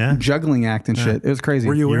like Yeah. juggling act and shit. It was crazy.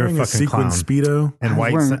 Were you You're a wearing a fucking sequin clown. Speedo? And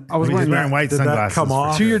white. I was he wearing wearing white did that sunglasses. come for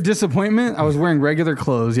off? To your disappointment, I was wearing regular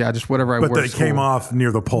clothes. Yeah, just whatever I But wore. they to school. came off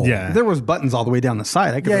near the pole. Yeah. There was buttons all the way down the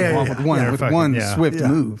side. I could Yeah, rip yeah, off yeah. with one Yeah, fucking- one yeah. swift Yeah.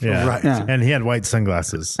 move. Yeah. Right. Yeah. And he had white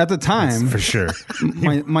sunglasses. At the time, For sure.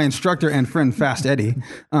 my instructor and friend Fast Eddie,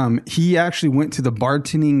 he actually went to the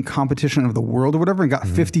bartending competition of the world or whatever and got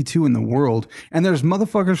 52 in the world. And there's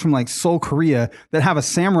motherfuckers from like Seoul, Korea that have a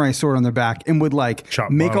samurai sword on their back and would like Chop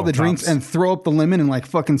make all bottle the drinks tops. and throw up the lemon and like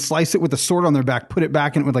fucking slice it with a sword on their back, put it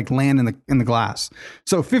back and it would like land in the glass.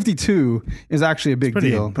 So 52 is actually a big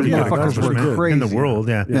deal. Pretty good Motherfuckers were accomplishment. crazy in the world.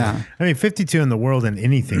 Yeah. Yeah. I mean, 52 in the world and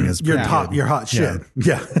anything is You're pretty top. good. You're hot shit.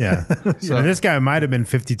 Yeah. Yeah. And this guy might have been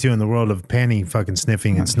 52 in the world of panty fucking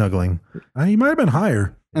sniffing and snuggling. He might have been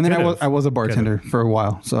higher. And then Could've. I was a bartender for a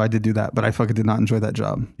while, so I did do that, but I fucking did not enjoy that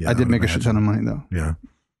job. Yeah, I did I make would a shit ton of money though. Yeah.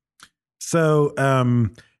 So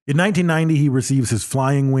in 1990, he receives his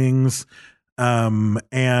flying wings.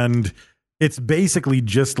 And it's basically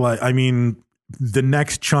just like, I mean, the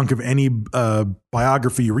next chunk of any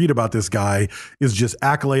biography you read about this guy is just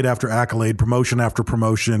accolade after accolade, promotion after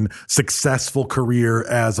promotion, successful career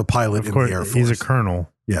as a pilot Of course, in the Air Force. he's a colonel.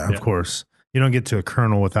 Yeah. Of course. You don't get to a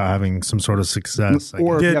colonel without having some sort of success.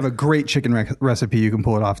 Or if Did- you have a great chicken recipe, you can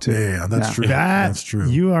pull it off too. Yeah, that's true. That, That's true.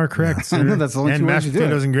 You are correct, sir. I know, that's the only and two ways mashed you do it.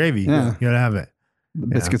 potatoes and gravy. Yeah. You gotta have it. The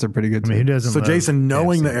biscuits are pretty good I mean, too. who doesn't? So love Jason,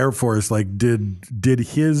 knowing KFC? the Air Force, like did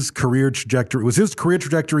his career trajectory, was his career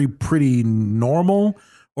trajectory pretty normal,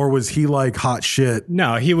 or was he like hot shit?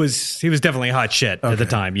 No, he was definitely hot shit at the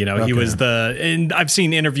time. You know, he was and I've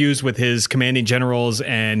seen interviews with his commanding generals,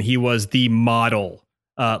 and he was the model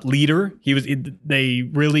leader. They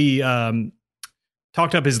really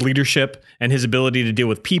talked up his leadership and his ability to deal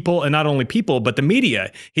with people, and not only people, but the media.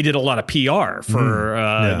 He did a lot of PR for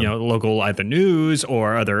local either news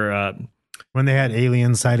or other. when they had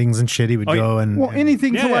alien sightings and shit, he would go and Well,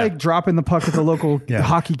 anything Yeah, to yeah. like dropping the puck at the local Yeah.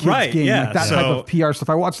 hockey kids Right, game, yeah. like that So- type of PR stuff.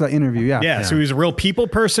 I watched that interview. Yeah, so he was a real people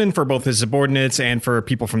person for both his subordinates and for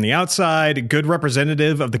people from the outside. A good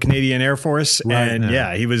representative of the Canadian Air Force, and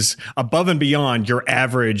he was above and beyond your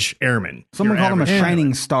average airman. Someone Your called him a average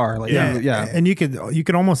shining star. Like, yeah. And you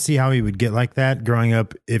could almost see how he would get like that growing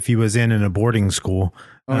up if he was in a boarding school.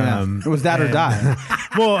 Oh, yeah. It was that or die.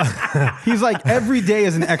 Well, He's like every day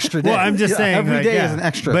is an extra day. well, I'm just Yeah, saying every like, day yeah. is an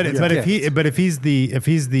extra. But Yeah. if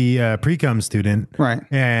he's the pre-com student, Right.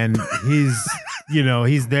 and he's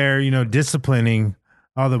he's there disciplining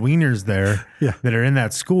all the wieners there that are in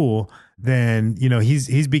that school. Then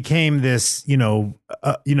he's became this you learn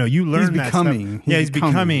that becoming.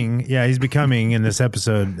 stuff. He's becoming in this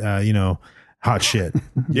episode hot shit.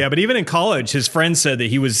 Yeah, but even in college, his friends said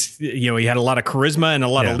that he was, he had a lot of charisma and a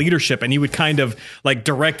lot of leadership, and he would kind of like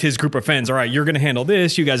direct his group of friends. All right, you're going to handle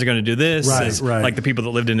this. You guys are going to do this. Right, right. Like the people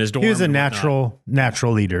that lived in his dorm. He was a and whatnot.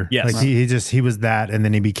 natural leader. Yes. Like he was that, and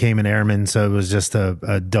then he became an airman. So it was just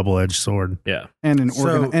a double-edged sword. Yeah. And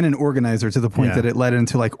an organizer to the point Yeah. that it led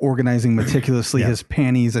into like organizing meticulously his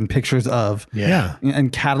panties and pictures of Yeah.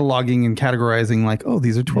 and cataloging and categorizing like, oh,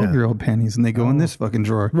 these are 12-year-old panties and they go in this fucking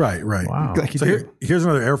drawer. Right. Wow. Like, So here's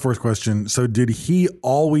another Air Force question. So did he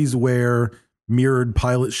always wear mirrored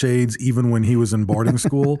pilot shades even when he was in boarding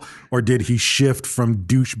school, or did he shift from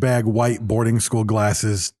douchebag white boarding school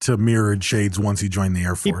glasses to mirrored shades once he joined the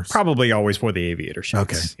Air He Force? probably always wore the aviator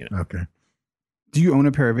shades. Okay. Okay. Do you own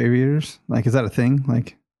a pair of aviators? Like, is that a thing?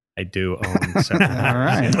 Like, I do own several. all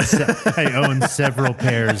right. I own several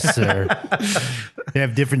pairs, sir. They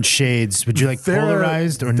have different shades. Would you like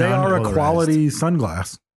polarized or They are a non-polarized? quality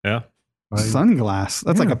sunglass. Yeah. Sunglass.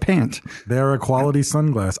 That's like a pant. They're a quality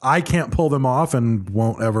sunglass. I can't pull them off and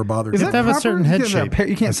won't ever bother. Is to. that They have a proper? certain head shape.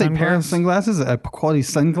 You can't A say pair of sunglass? sunglasses. A quality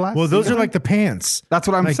sunglass. Well, those are like the pants. That's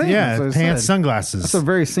what I'm Like, saying. Yeah, That's what I pants, said. sunglasses. That's a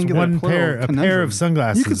very It's singular one plural pair, a pair conundrum. of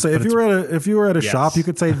sunglasses. You could say but if you were at a Yes. shop, you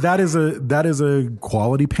could say that is a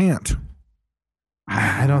quality pant.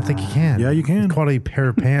 I don't think you can. Yeah, you can. Quality pair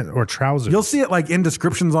of pants or trousers. You'll see it like in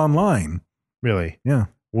descriptions online. Really? Yeah,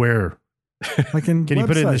 Where? like in Can you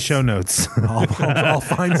put it in the websites. show notes? I'll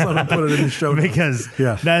find some and put it in the show notes. Because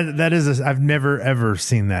Yeah. that is I've never ever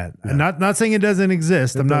seen that. Not saying it doesn't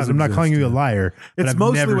exist. I'm does not calling you a exist, liar. but It's I've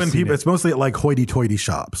mostly never when seen people. it. It's mostly at like hoity-toity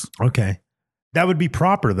shops. Okay. That would be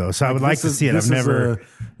proper though. So I would like This to is- see it. this I've is never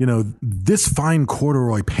this fine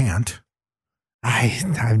corduroy pant.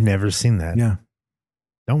 I've never seen that. Yeah.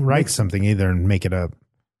 Don't write something either and make it up.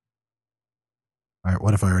 All right.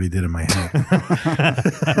 What if I already did in my head?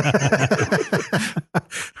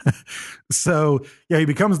 So yeah, he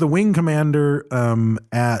becomes the wing commander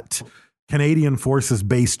at Canadian Forces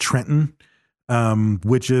Base Trenton,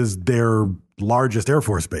 which is their largest Air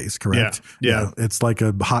Force base. Correct? Yeah. It's like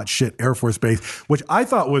a hot shit Air Force base, which I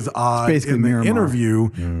thought was odd basically in the Miramar. interview.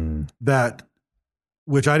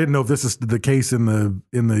 Which I didn't know if this is the case in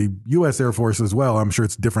the U.S. Air Force as well. I'm sure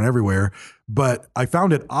it's different everywhere, but I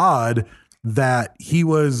found it odd that he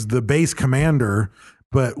was the base commander,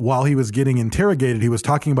 but while he was getting interrogated, he was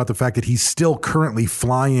talking about the fact that he's still currently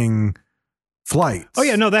flying flights. Oh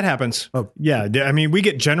yeah, no, that happens. Oh. Yeah, I mean, we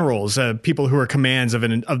get generals, people who are commands of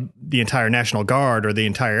the entire National Guard or the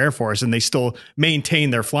entire Air Force, and they still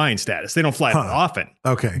maintain their flying status. They don't fly that often,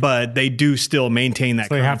 Okay. but they do still maintain that.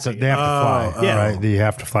 So they have to fly. yeah. Right? You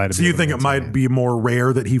have to fly to So you think it might be more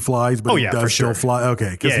rare that he flies, but Oh, he yeah, does for still sure. fly?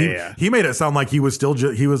 Okay, because Yeah. he made it sound like he was still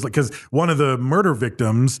he was like, because one of the murder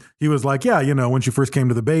victims, he was like, yeah, when she first came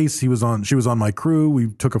to the base, she was on my crew. We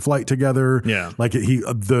took a flight together. Yeah. like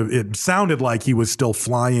it sounded like he was still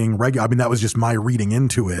flying regular. I mean, that was just my reading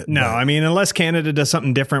into it. No, but- I mean, unless Canada does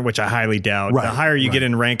something different, which I highly doubt. Right, The higher you get right.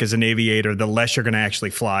 in rank as an aviator, the less you're going to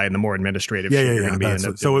actually fly, and the more administrative shit you're going to be. that's end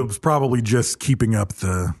up it. So doing. it was probably just keeping up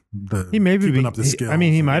the He maybe keeping up the skills. I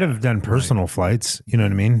mean, he might have done personal flights. You know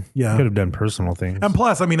what I mean? Yeah. Could have done personal things. And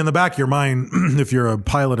plus, I mean, in the back of your mind, if you're a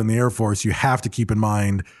pilot in the Air Force, you have to keep in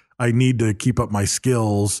mind, I need to keep up my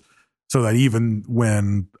skills so that even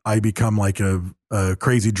when I become like a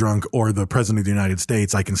crazy drunk or the president of the United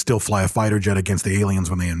States, I can still fly a fighter jet against the aliens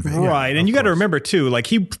when they invade. Right. And you got to remember, too, like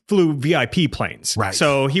he flew VIP planes. Right.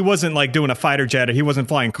 So he wasn't like doing a fighter jet or he wasn't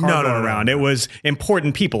flying cargo No, around. no. It was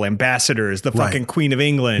important people, ambassadors, the fucking Right. Queen of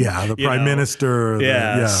England. Yeah, the you prime know. minister.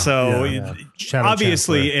 So Shadow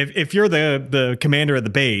obviously, Chancellor. if you're the commander of the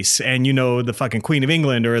base and you know the fucking Queen of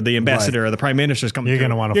England or the ambassador or the prime minister's coming, You're through,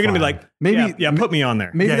 gonna wanna You're going to be fly. like, Maybe- yeah, put me on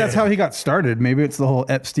there. Maybe Yeah, that's yeah, how he got started. Maybe it's the whole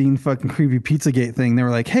Epstein fucking creepy Pizzagate thing. They were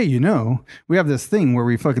like, hey, we have this thing where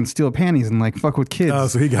we fucking steal panties and like fuck with kids. Oh,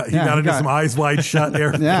 so he got into some eyes wide shut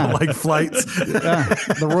air Yeah. like flights. Yeah,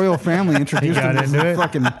 the royal family introduced got him to into this it.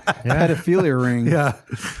 fucking pedophilia ring. Yeah.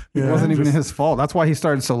 It wasn't even his fault. That's why he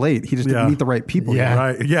started so late. He just Yeah. didn't meet the right people. Yeah.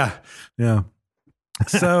 Right. Yeah. Yeah.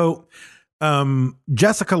 So,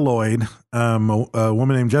 Jessica Lloyd, a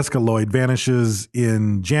woman named Jessica Lloyd, vanishes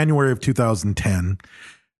in January of 2010,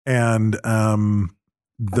 and it's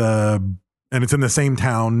in the same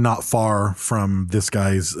town, not far from this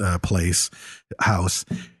guy's house,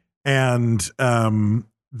 and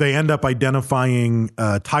they end up identifying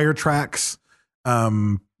tire tracks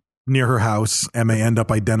near her house, and they end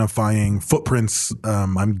up identifying footprints.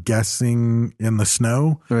 I'm guessing in the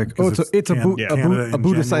snow. They're like, oh, it's a Canada in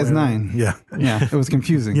Buddha size January. 9. Yeah. Yeah, it was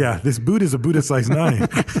confusing. Yeah, this boot is a Buddha size 9.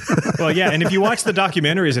 Well, yeah, and if you watch the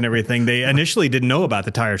documentaries and everything, they initially didn't know about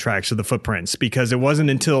the tire tracks or the footprints because it wasn't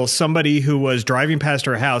until somebody who was driving past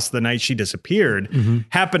her house the night she disappeared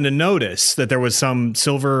happened to notice that there was some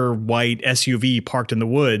silver white SUV parked in the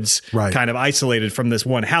woods, Right. kind of isolated from this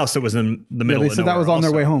one house that was in the Yeah, middle they of said that nowhere was on their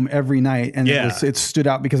also. way home every night, and Yeah. it stood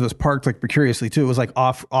out because it was parked like precariously too. It was like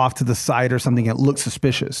off to the side or something. It looked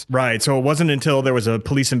suspicious. Right. So it wasn't until there was a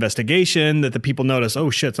police investigation that the people noticed, oh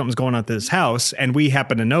shit, something's going on at this house. And we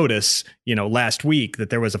happened to notice, last week that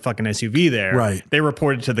there was a fucking SUV there. Right. They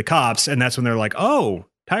reported to the cops, and that's when they're like, oh,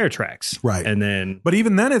 tire tracks. Right. And then But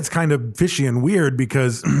even then, it's kind of fishy and weird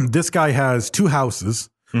because this guy has 2 houses.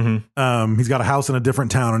 He's got a house in a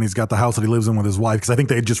different town, and he's got the house that he lives in with his wife, because I think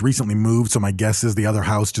they had just recently moved. So my guess is the other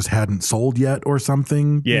house just hadn't sold yet or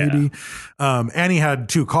something, maybe. And he had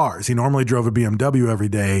 2 cars. He normally drove a BMW every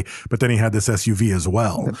day, but then he had this SUV as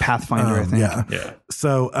well. The Pathfinder, I think. Yeah.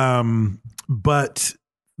 So, but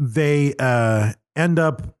they end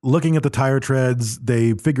up looking at the tire treads.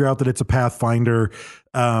 They figure out that it's a Pathfinder.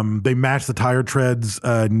 They match the tire treads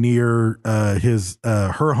near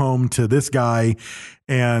her home to this guy,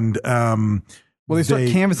 and well, they start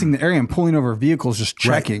canvassing the area and pulling over vehicles, just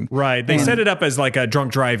checking. Right. They set it up as like a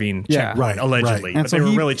drunk driving checkpoint, allegedly. And but so they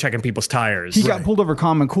were really checking people's tires. He got pulled over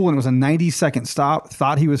calm and cool, and it was a 90-second stop.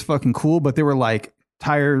 Thought he was fucking cool, but they were like,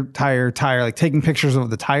 tire, like taking pictures of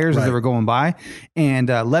the tires as they were going by, and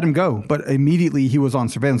let him go. But immediately he was on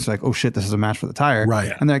surveillance, like, oh shit, this is a match for the tire.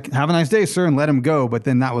 Right. And they're like, have a nice day, sir, and let him go. But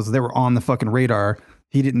then they were on the fucking radar.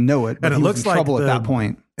 He didn't know it, but and it he looks was in like trouble at that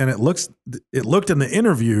point. And it looked in the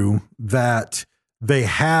interview that they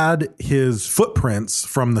had his footprints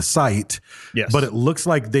from the site. Yes. But it looks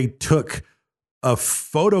like they took a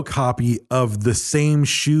photocopy of the same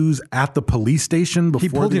shoes at the police station before He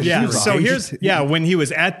pulled his shoes off. So when he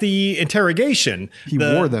was at the interrogation, he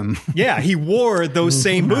wore them. Yeah, he wore those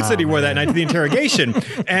same boots that he wore that night to the interrogation.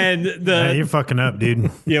 And you're fucking up, dude.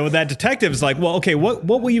 That detective's like, well, okay, what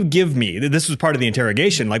will you give me? This was part of the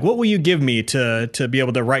interrogation. Like, what will you give me to be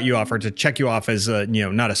able to write you off or to check you off as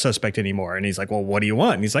not a suspect anymore? And he's like, well, what do you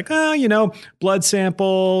want? And he's like, blood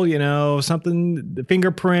sample, something,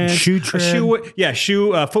 fingerprint, shoe tread.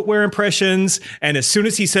 Footwear impressions. And as soon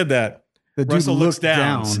as he said that, the dude Russell looks looked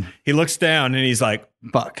down. He looks down and he's like,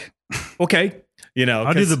 "Buck, okay."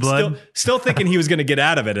 I'll do the blood. Still thinking he was going to get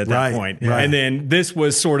out of it at that point. Right. And then this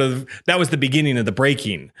was that was the beginning of the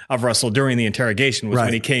breaking of Russell during the interrogation was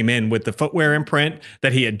when he came in with the footwear imprint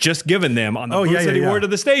that he had just given them on the boots that he wore to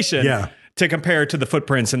the station. Yeah. To compare to the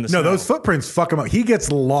footprints in the snow. No, those footprints fuck him up. He gets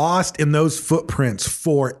lost in those footprints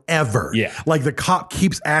forever. Yeah. Like the cop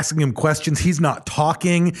keeps asking him questions. He's not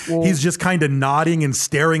talking. He's just kind of nodding and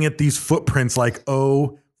staring at these footprints like,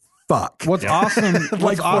 oh, fuck. What's awesome?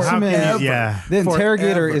 What's awesome is the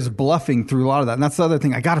interrogator is bluffing through a lot of that, and that's the other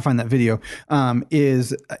thing. I got to find that video.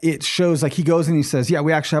 Is it shows like he goes and he says, "Yeah,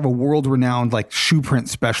 we actually have a world-renowned like shoe print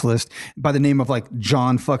specialist by the name of like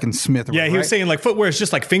John fucking Smith." Yeah, he was saying like footwear is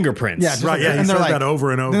just like fingerprints. Yeah, right. Yeah, he says that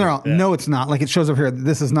over and over. Then they're all, no, it's not. Like it shows up here.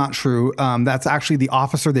 This is not true. That's actually the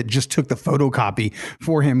officer that just took the photocopy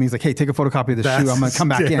for him. He's like, "Hey, take a photocopy of the shoe. I'm going to come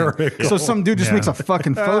back in." So some dude just makes a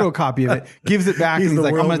fucking photocopy of it, gives it back, and he's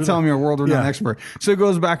like, "I'm going to tell him you're a world-renowned expert." So he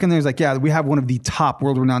goes back in there. He's like, "Yeah, we have one of the top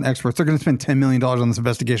world-renowned experts. They're going to spend $10 million on this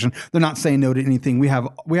investigation. They're not saying no to anything. We have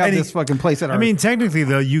this fucking place at our." I mean, technically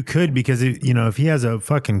though, you could because if he has a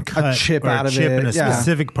fucking cut, chip or out a of chip it, in a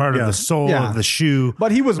specific part of the sole of the shoe,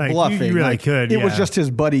 but he was like, bluffing. You really like, could. It was just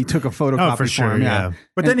his buddy took a photocopy for sure. him. Yeah.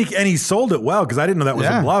 But then he sold it well because I didn't know that was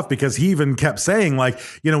a bluff because he even kept saying like,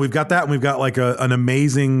 we've got that and we've got like an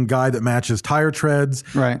amazing guy that matches tire treads.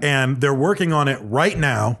 Right. And they're working on it right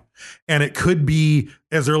now. And it could be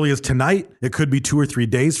as early as tonight. It could be 2 or 3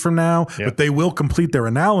 days from now, but they will complete their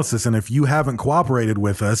analysis. And if you haven't cooperated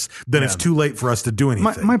with us, then it's too late for us to do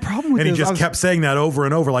anything. My problem with and he this, just kept saying that over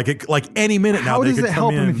and over, like any minute now. How they does could it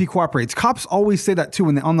help come him in. if he cooperates? Cops always say that too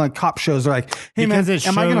when on the cop shows. They're like, "Hey Because man, it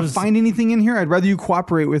am I going to shows- find anything in here? I'd rather you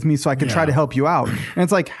cooperate with me so I can try to help you out." And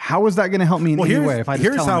it's like, how is that going to help me in any way if I just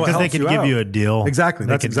here's tell how him? it Because they helps could you give out. you a deal. Exactly.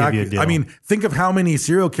 They That's could give you a exactly. deal. I mean, think of how many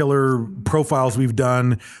serial killer profiles we've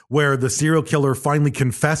done where the serial killer finally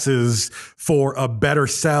confesses for a better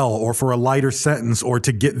cell or for a lighter sentence or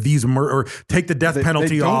to get these or take the death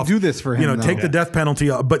penalty they don't off. do this for him, though. Take the death penalty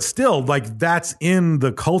off. But still, like that's in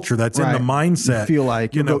the culture. That's in the mindset. You feel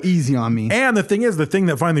like you go easy on me. And the thing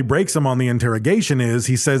that finally breaks him on the interrogation is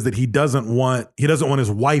he says that he doesn't want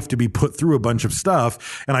his wife to be put through a bunch of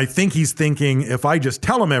stuff. And I think he's thinking if I just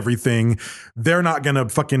tell him everything, they're not going to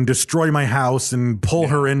fucking destroy my house and pull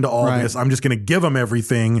her into all this. I'm just going to give them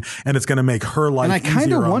everything and it's going to make her life easier. And I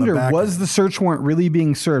kind of wonder, back was the search warrant really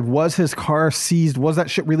being served? Was his car seized? Was that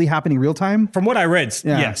shit really happening real time? From what I read,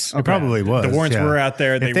 yes. It probably was. The warrants were out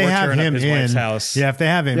there. They were tearing up his wife's house. Yeah, if they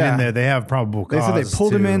have him in there, they have probable cause. They said they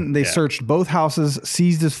pulled him in. They searched both houses,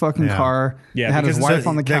 seized his fucking car. Yeah, they had his wife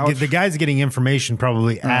on the couch. The guy's getting information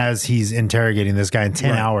probably as he's interrogating this guy in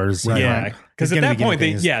 10 hours. Yeah. Because at that point,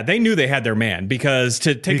 they knew they had their man because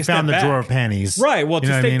to take a step found the back, drawer of panties. Right. Well, you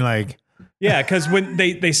know what I mean? Like, yeah, because when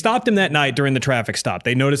they stopped him that night during the traffic stop,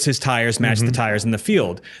 they noticed his tires matched the tires in the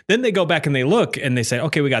field. Then they go back and they look and they say,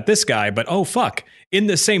 okay, we got this guy, but oh, fuck. in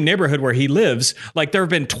the same neighborhood where he lives, like there have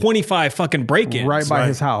been 25 fucking break-ins. Right by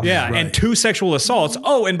his house. Yeah, Right. and 2 sexual assaults.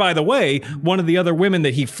 Oh, and by the way, one of the other women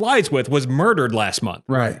that he flies with was murdered last month.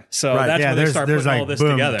 Right. So Right. that's Yeah, when they there's start putting all like this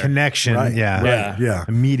boom, together. connection. Right. Yeah. Yeah. Yeah.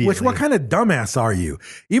 Immediately. Which, what kind of dumbass are you?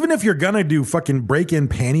 Even if you're gonna do fucking break-in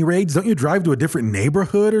panty raids, don't you drive to a different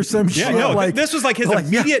neighborhood or some Yeah, shit? no, this was like his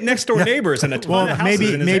immediate next door neighbors and a ton Well, of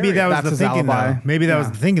houses in his maybe area. that was That's the his thinking alibi. though. Maybe that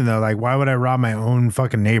was the thinking though. Like, why would I rob my own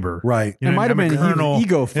fucking neighbor? Right. You know It what I might have mean? been I'm a colonel an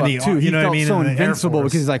ego in fuck the- too. He you know what I felt mean, so in the Air invincible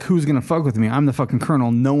Force. because he's like, who's gonna fuck with me? I'm the fucking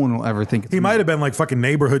colonel. No one will ever think it's He me. might have been like fucking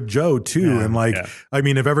neighborhood Joe too, and like, yeah. I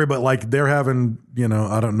mean, if everybody like they're having,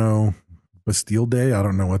 I don't know, Bastille Day. I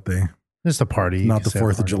don't know what they. Just a party. Not the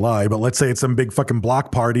 4th of July, but let's say it's some big fucking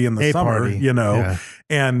block party in the A summer, party. you know, Yeah.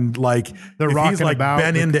 and like They're if he's rocking like about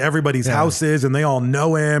been the- into everybody's Yeah. houses and they all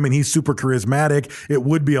know him and he's super charismatic, it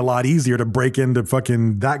would be a lot easier to break into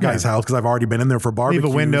fucking that guy's house because I've already been in there for barbecues.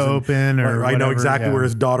 Leave a window and- open or I know whatever, exactly yeah. where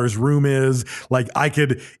his daughter's room is. Like I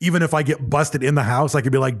could, even if I get busted in the house, I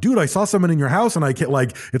could be like, dude, I saw someone in your house, and I can't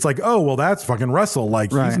like, it's like, oh well, that's fucking Russell.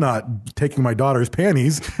 Like Right. he's not taking my daughter's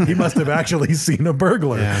panties. He must have actually seen a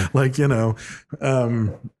burglar. Yeah. Like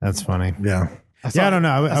That's funny. yeah. Yeah, I don't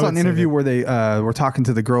know. I saw would an say interview that- where they were talking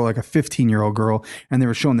to the girl, like a 15-year-old girl, and they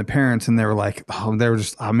were showing the parents, and they were like, they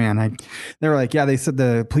were like, yeah, they said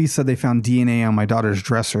the police said they found DNA on my daughter's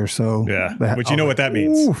dresser. So Yeah, they- which you know what that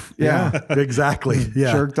means. Oof, yeah. Exactly.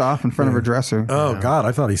 Yeah. Jerked off in front of her dresser. Oh God,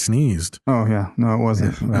 I thought he sneezed. Oh yeah, no, it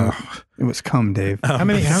wasn't. It was cum, Dave. How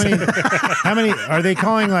many are they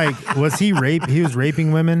calling? Like, was he rape? He was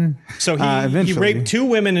raping women. So he Eventually. raped 2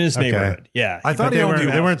 women in his Okay. neighborhood. Yeah. I thought they he only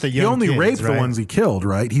weren't the he young only kids, raped the right? ones he killed,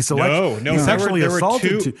 right? He No, he there sexually were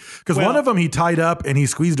assaulted 2 because one of them he tied up and he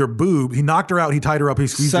squeezed her boob. He knocked her out. He tied her up. He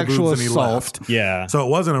squeezed Sexual her boobs and he assault. left. Yeah. So it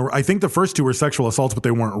wasn't. I think the first 2 were sexual assaults, but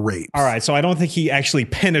they weren't rapes. All right, so I don't think he actually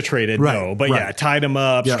penetrated, Right, no, but yeah, right. tied him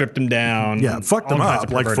up, Yeah. stripped him down. Yeah, fucked all them kinds up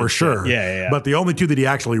of like for perverted sure. shit. Yeah. But the only 2 that he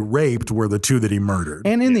actually raped were the 2 that he murdered.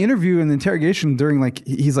 And in the interview and the interrogation during, like,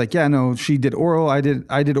 he's like, yeah, no, she did oral. I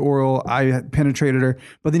did oral. I penetrated her.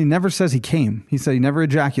 But then he never says he came. He said he never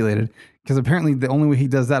ejaculated because apparently the only way he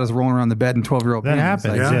does that is rolling around the bed in 12-year-old That panties.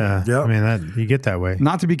 happens. Like, Yeah. Yeah. I mean, that you get that way.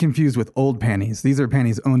 not to be confused with old panties. These are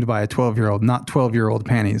panties owned by a 12-year-old, not 12-year-old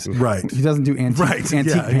panties. Right. He doesn't do antique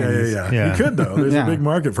panties. Yeah. You could though. There's Yeah. a big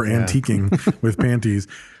market for antiquing with panties.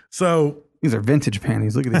 So These are vintage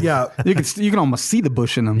panties. Look at these. Yeah. You can almost see the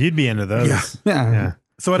bush in them. You'd be into those. Yeah. Yeah.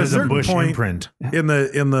 So at There's a a certain Bush point imprint. in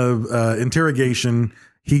the interrogation,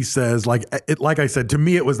 he says, like I said, to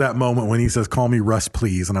me, it was that moment when he says, "Call me Russ,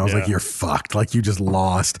 please," and I was like, "You're fucked. Like you just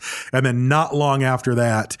lost." And then not long after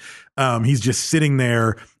that, he's just sitting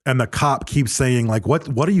there. And the cop keeps saying, like, what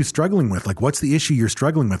are you struggling with? Like, what's the issue you're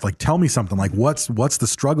struggling with? Like, tell me something. Like, what's the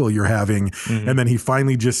struggle you're having? And then he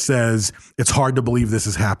finally just says, it's hard to believe this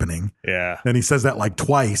is happening. Yeah. And he says that like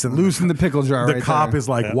twice. And Loosen the pickle jar the right cop there. is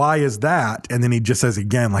like, why is that? And then he just says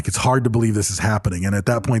again, like, it's hard to believe this is happening. And at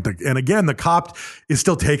that point, and again, the cop is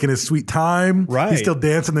still taking his sweet time. Right. He's still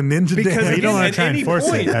dancing the ninja Because dance. You don't want At to try and any force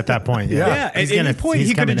point- it at that point. Yeah, Yeah. at He's any gonna- point he's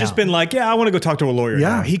he could have coming just out. been like, "Yeah, I want to go talk to a lawyer." Yeah.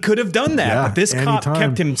 now. He could have done that, Yeah, but this cop anytime.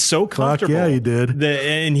 kept him so Fuck comfortable. yeah, he did.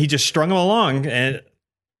 And he just strung him along. And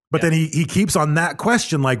But then he keeps on that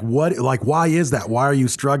question, like, why is that? Why are you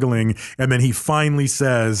struggling? And then he finally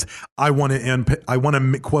says, I want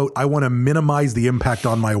to minimize the impact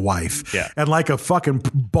on my wife. Yeah. And like a fucking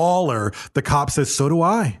baller, the cop says, so do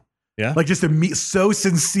I. yeah, Like just so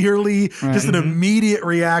sincerely, just an immediate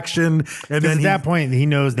reaction. And then At that point, he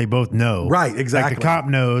knows they both know. Right, exactly. Like the cop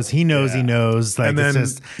knows. He knows. He knows. Like and then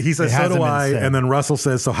it's just, he says, it so hasn't do been I. said. And then Russell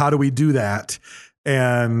says, so how do we do that?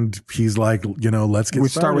 And he's like, let's get We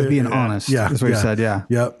started. start with being honest. Yeah. That's what he said. Yeah.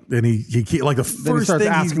 Yep. And he like the Then he first starts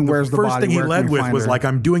thing asking, where's the body? first thing he Where led can we with find was her? like,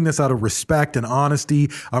 I'm doing this out of respect and honesty.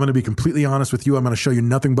 I'm going to be completely honest with you. I'm going to show you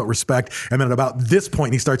nothing but respect. And then at about this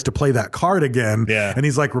point, he starts to play that card again. Yeah. And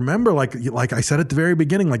he's like, remember, like I said at the very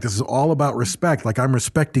beginning, like this is all about respect. Like I'm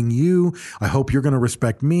respecting you. I hope you're going to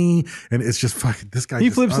respect me. And it's just fucking this guy. He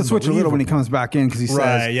just flips the switch a little when he unbelievable. comes back in because he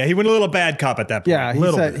right. says, Yeah, he went a little bad cop at that point. yeah,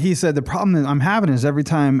 Little bit. he said the problem that I'm having is every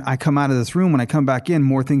time I come out of this room, when I come back in,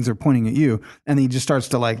 more things are pointing at you. And he just starts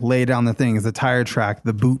to like lay down the things, the tire track,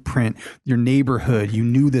 the boot print, your neighborhood. You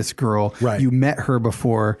knew this girl. Right. You met her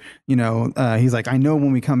before. He's like, I know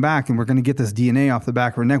when we come back and we're going to get this DNA off the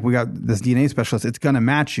back of her neck, we got this DNA specialist. It's going to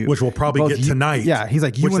match you. Which we'll probably Both get you- tonight. Yeah. He's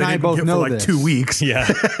like, you which and they I didn't both get know for like this. 2 weeks. Yeah.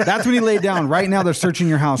 That's when he laid down. Right now they're searching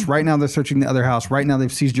your house. Right now they're searching the other house. Right now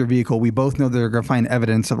they've seized your vehicle. We both know they're going to find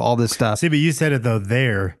evidence of all this stuff. See, but you said it though.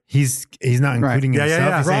 He's not including shooting Yeah, yeah,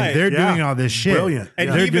 himself. yeah. He's saying, Right. they're Yeah. doing all this shit. Brilliant. And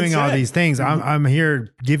They're he even doing all said- these things. I'm here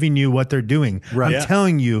giving you what they're doing. I'm Yeah.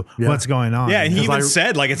 telling you what's going on. Yeah, and he 'Cause even I-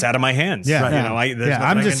 said, like, it's out of my hands. Yeah. You know, there's nothing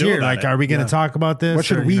I'm I just can do here. about Like, it. are we going to talk about this? What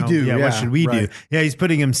should Or, we you know, do? Yeah, what Yeah. should we do? Right. Yeah, he's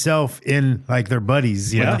putting himself in like their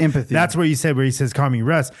buddies. You Yeah. know? Empathy. That's where you said where he says, "Call me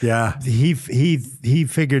Russ." Yeah. He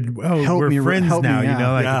figured, oh, Help we're me, friends help me, now. yeah. You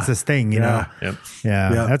know, like Yeah. it's this thing. You Yeah. know. Yep.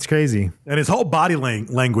 Yeah, Yeah. that's crazy. And his whole body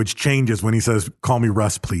language changes when he says, "Call me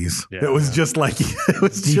Russ, please." Yeah. It was just like it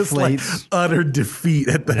was just like Deflates. utter defeat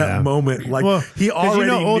at that Yeah. moment. Like Well, he 'cause already you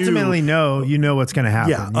know, ultimately knew, you know what's going to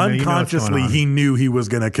happen. yeah, You know what's unconsciously going on. he knew he was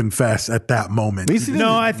going to confess at that moment. At least he didn't-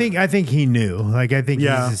 No, I think he knew. Like I think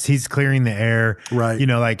Yeah. he's clearing the air. Right. You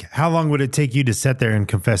know, like how long would it take you to sit there and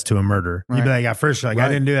confess to a murder? You'd be Right. like, at first you're like, I Right.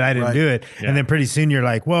 didn't do it, I didn't Right. do it. Yeah. And then pretty soon you're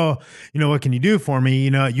like, well, you know, what can you do for me?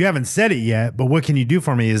 You know, you haven't said it yet, but what can you do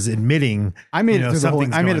for me is admitting I made you it know, through the whole.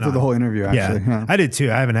 something's I made it going through the on. whole interview. Actually, yeah. I did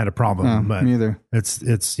too. I haven't had a problem. No, but me either.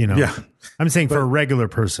 It's you know, Yeah. I'm saying for a regular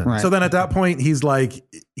person. Right. So then at that point, he's like,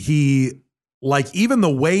 even the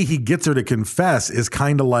way he gets her to confess is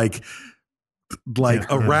kind of like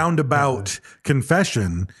a roundabout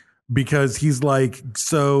confession, because he's like,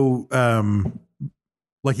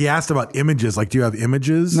 like he asked about images. Like, do you have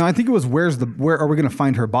images? No, I think it was where are we going to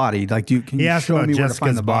find her body? Like, can He you asked show about me where to Jessica's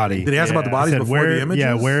find the body? Did he ask about the Yeah. bodies Said, before where, the images?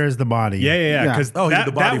 Yeah, where is the body? Yeah. Because Oh, he did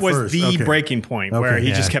the body that was first. the Okay. breaking point Okay. where he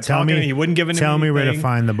Yeah. just kept Tell talking. me- And he wouldn't give tell me where to anything.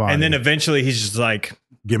 find the body. And then eventually he's just like,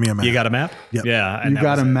 Give me a map. "You got a map?" Yep. Yeah. and You that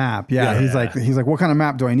got was a it. map. Yeah. Yeah. He's like, what kind of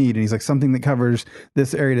map do I need? And he's like, something that covers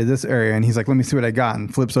this area to this area. And he's like, let me see what I got.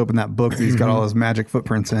 And flips open that book that he's got all his magic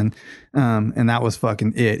footprints in. And that was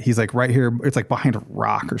fucking it. He's like, right here, it's like behind a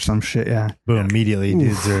rock or some shit. Yeah. Boom! Immediately,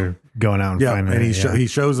 dudes are going out and Yeah, finding and it. he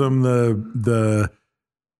shows him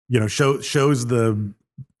shows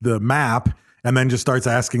the map, and then just starts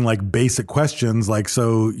asking like basic questions, like,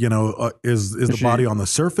 so is the body on the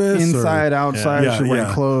surface, Inside, or, outside, Yeah, should wearing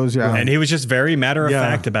yeah. clothes. Yeah. And he was just very matter of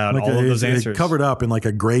fact about like all of those it's answers. covered up in like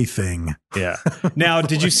a gray thing. Yeah. Now,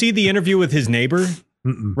 did you see the interview with his neighbor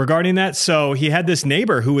regarding that? So he had this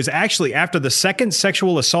neighbor who was actually, after the second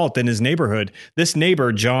sexual assault in his neighborhood, this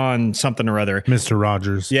neighbor, John something or other, Mr.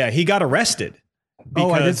 Rogers. yeah, he got arrested.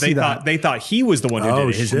 Oh, I did Because see that. they thought he was the one who Oh, did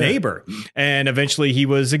it, his shit. neighbor. And eventually he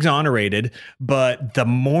was exonerated. But the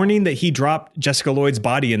morning that he dropped Jessica Lloyd's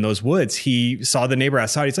body in those woods, he saw the neighbor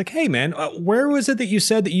outside. He's like, "Hey, man, where was it that you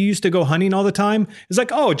said that you used to go hunting all the time?" He's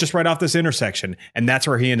like, "Oh, just right off this intersection." And that's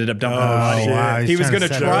where he ended up dumping the body. wow. He He's was trying going to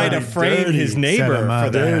to set try him to up. frame his Set neighbor him up.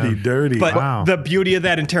 for that. Dirty. But Wow. the beauty of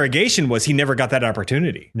that interrogation was he never got that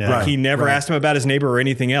opportunity. Yeah. Like, he never Right. asked him about his neighbor or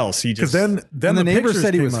anything else. He Because just then and the neighbor pictures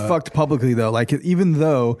said he came was up. fucked publicly though. Like even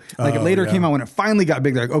though like it later yeah. came out when it finally got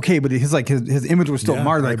big, they're like, okay, but his image was still Yeah,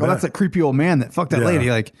 marred. I Like, oh, bet. that's that creepy old man that fucked that Yeah. lady.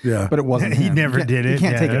 Like, Yeah. but it wasn't. He him. never You can't- did it. You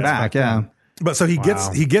can't Yeah, take it that's back. fucked Yeah. up. But so he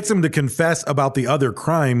gets him to confess about the other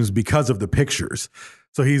crimes because of the pictures.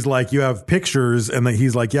 So he's like, you have pictures, and then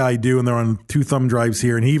he's like, yeah, I do, and they're on 2 thumb drives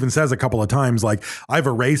here. And he even says a couple of times, like, I've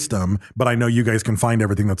erased them, but I know you guys can find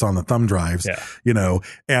everything that's on the thumb drives. Yeah.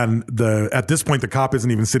 And at this point the cop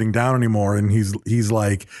isn't even sitting down anymore, and he's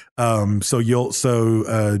like,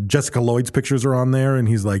 Jessica Lloyd's pictures are on there, and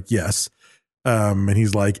he's like, yes. And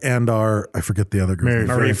he's like, and I forget the other girl.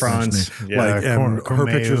 Marie Franz. Like, Yeah. and her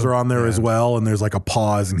Cormeo. pictures are on there as well. And there's like a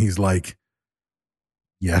pause, and he's like,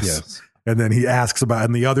 yes. And then he asks about,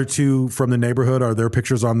 and the other 2 from the neighborhood, are their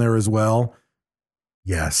pictures on there as well?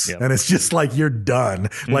 Yes. Yep. And it's just like, you're done.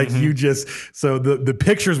 Like you just, so the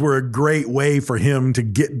pictures were a great way for him to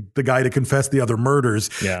get the guy to confess the other murders.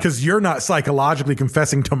 Yeah. Cause you're not psychologically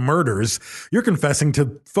confessing to murders. You're confessing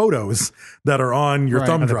to photos that are on your Right.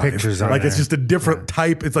 thumb Or the drive. pictures on like it's there. just a different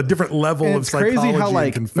type. It's a different level And of it's psychology crazy how and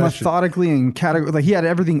like confession. methodically and category, like he had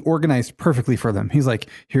everything organized perfectly for them. He's like,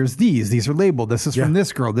 here's these are labeled. This is from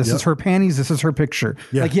this girl. This is her panties. This is her picture.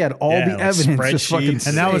 Yeah. Like he had all Yeah, the like evidence just fucking. spreadsheets.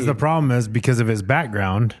 And that was the saved. problem, is because of his background,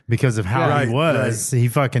 because of how Right, he was, he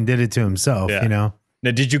fucking did it to himself, Yeah. you know? Now,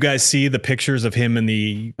 did you guys see the pictures of him in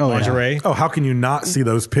the Oh, yeah. lingerie? Oh, how can you not see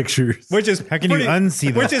those pictures? Which is How can you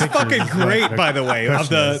unsee those Which is pictures? fucking great, The by the way. Of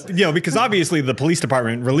question the because obviously the police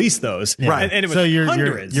department released those, Right. And it was So you're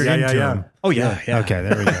hundreds. you're Yeah, into yeah. him. Oh yeah, yeah. Okay,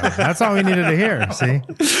 there we go. That's all we needed to hear. See?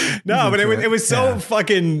 No, but it was so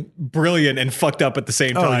fucking brilliant and fucked up at the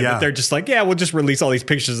same time yeah. that they're just like, yeah, we'll just release all these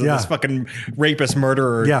pictures of Yeah. this fucking rapist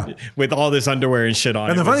murderer Yeah. with all this underwear and shit on.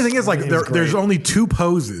 And It the funny was- thing is, like, there's only 2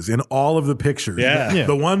 poses in all of the pictures. Yeah. Yeah.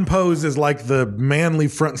 The one pose is like the manly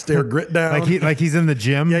front stare grit down. Like he's in the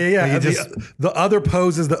gym. yeah. Like he And just, the other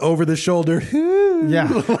pose is the over the shoulder. Yeah.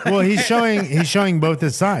 well, he's showing both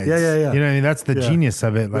his sides. Yeah. You know what I mean? That's the genius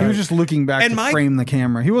of it. He was just looking back And to my- frame the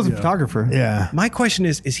camera. He was a photographer. Yeah. My question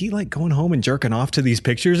is he like going home and jerking off to these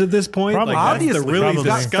pictures at this point? Probably. Like, that's the Obviously. really He's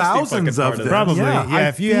got disgusting thousands fucking of part them. Probably. Yeah, Yeah. I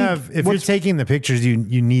If you think have, if you're what's- taking the pictures, you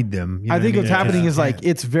need them. You know I think what what's mean? happening is Yeah. like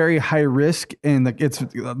it's very high risk, and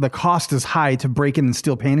the cost is high to break in and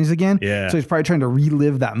steal panties again. Yeah. So he's probably trying to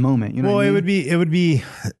relive that moment. You know Well, what I it mean?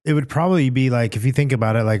 would probably be like, if you think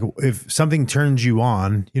about it, like if something turns you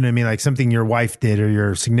on, you know what I mean? Like something your wife did or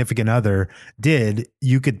your significant other did,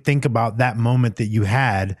 you could think about that moment that you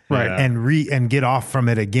had Right. and get off from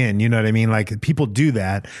it again. You know what I mean? Like people do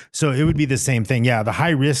that. So it would be the same thing. Yeah. The high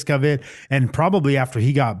risk of it. And probably after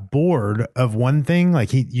he got bored of one thing,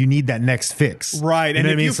 like you need that next fix. Right. You And know what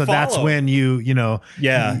I if mean? you So that's follow- when you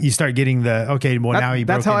start getting okay, well now he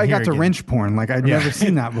That's broke how in I here got to again. wrench porn. Like I'd never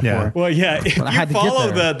seen that before. Yeah. Well, yeah, if But I you had to get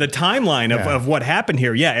follow there. the timeline of what happened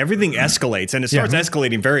here, yeah, everything escalates and it starts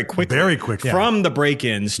escalating very quickly. Very quick. From the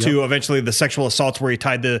break-ins to eventually the sexual assaults where he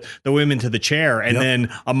tied the women to the chair. And then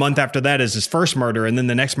a month after that is his first murder. And then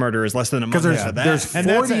the next murder is less than a month after that. there's And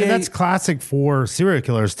that's 48 that's classic for serial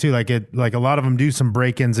killers too. Like a lot of them do some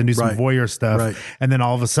break-ins and do some Right. voyeur stuff, Right. and then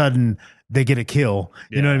all of a sudden they get a kill.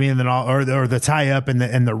 You know what I mean? And then or the tie up and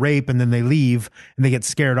the rape, and then they leave and they get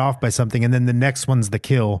scared off by something, and then the next one's the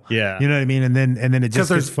kill. Yeah. You know what I mean? And then it just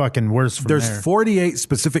there's- gets fucking worse from There's there. 48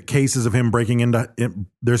 specific cases of him breaking into.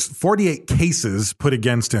 There's 48 cases put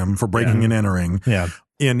against him for breaking and entering. Yeah.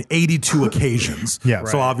 In 82 occasions. Yeah.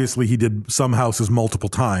 So obviously he did some houses multiple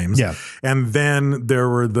times. Yeah. And then there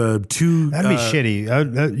were the two. That'd be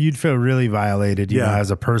shitty. You'd feel really violated, you know,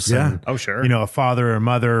 as a person. Yeah. Oh, sure. You know, a father or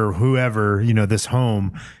mother or whoever, you know, this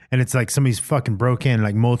home. And it's like somebody's fucking broke in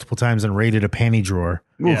like multiple times and raided a panty drawer.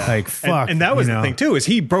 Yeah. Like, fuck. And that was you the know? thing too, is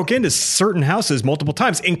he broke into certain houses multiple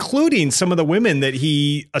times, including some of the women that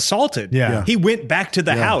he assaulted. Yeah. He went back to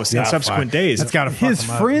the house in Yeah, subsequent fuck. days. That's got to fuck His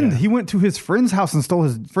him up, friend, yeah. he went to his friend's house and stole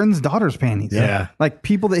his friend's daughter's panties. Yeah. Like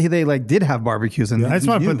people that they like did have barbecues and I just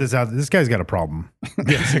want to knew. put this out. This guy's got a problem.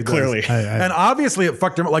 Clearly. And obviously it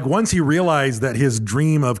fucked him up. Like once he realized that his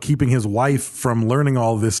dream of keeping his wife from learning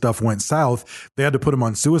all of this stuff went south, they had to put him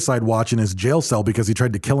on suicide watch in his jail cell because he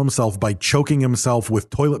tried to kill himself by choking himself with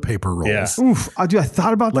toilet paper rolls. Yeah. Oof, dude, I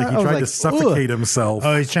thought about Like that. he I was tried like, to suffocate ugh. himself.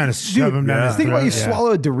 Oh, he's trying to shove him down his Think about throat. you Yeah.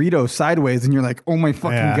 swallow a Dorito sideways and you're like, oh my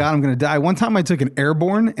fucking Yeah. God, I'm going to die. One time I took an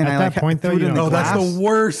airborne and At I that like point, though, threw it you in don't- the Oh, that's glass. the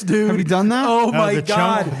worst, dude. Have you done that? Oh my the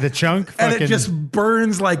God. chunk, the chunk, And fucking, it just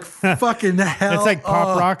burns like fucking hell. it's like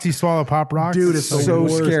pop Oh. rocks. You swallow pop rocks, Dude, it's so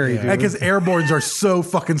scary, dude. Because airborns are so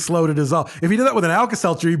fucking slow to dissolve. If you did that with an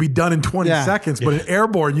Alka-Seltzer, you'd be done in 20 Yeah. seconds. But an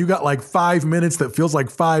airborne, you got like 5 minutes that feels like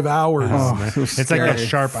 5 hours. So It's like a scary.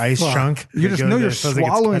 sharp ice chunk. You just know you're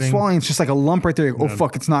swallowing. It's just like a lump right there. You're like, oh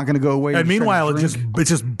fuck, it's not going to go away. And You're meanwhile, trying to it's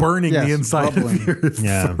just burning Yes, the inside bubbling. of your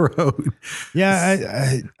Yeah. throat.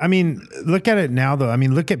 Yeah, I mean, look at it now, though. I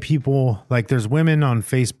mean, look at people, like there's women on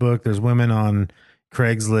Facebook, there's women on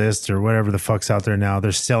Craigslist or whatever the fuck's out there now.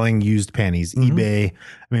 They're selling used panties, eBay.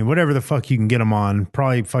 I mean, whatever the fuck you can get them on,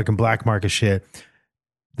 probably fucking black market shit.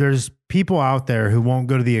 There's people out there who won't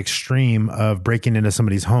go to the extreme of breaking into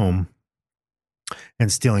somebody's home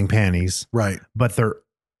and stealing panties, Right. but they're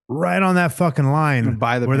right on that fucking line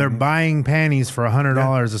Buy the where they're panties. buying panties for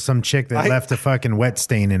 $100 of some chick that left a fucking wet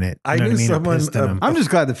stain in it. You I know what knew I mean? Or someone, pissed in 'em. I'm just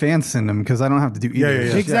glad the fans send them because I don't have to do either. Yeah,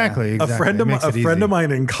 yeah, yeah. Exactly. A friend It of makes it easy.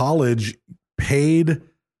 mine in college paid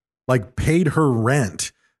her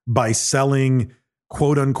rent by selling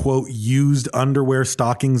quote unquote used underwear,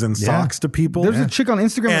 stockings, and socks to people. There's a chick on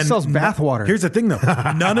Instagram that And sells bathwater. Here's the thing, though.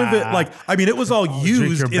 None of it, it was all drink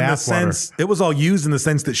used your in the bath water. sense. It was all used in the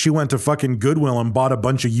sense that she went to fucking Goodwill and bought a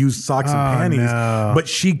bunch of used socks and panties. no. But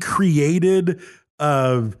she created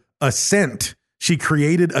a scent. She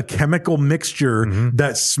created a chemical mixture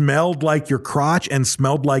that smelled like your crotch and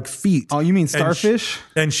smelled like feet. Oh, you mean And starfish?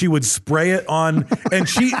 And she would spray it on. And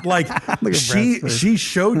she she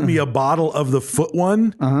showed me a bottle of the foot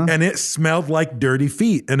one, and it smelled like dirty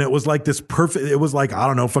feet. And it was like this perfect. It was like, I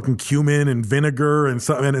don't know, fucking cumin and vinegar and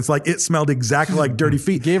something. And it's like it smelled exactly like dirty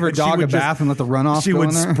feet. Gave her And she dog would a bath and let the runoff She go would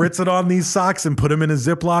in there? spritz it on these socks and put them in a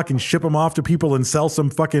Ziploc and ship them off to people and sell some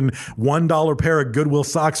fucking $1 pair of Goodwill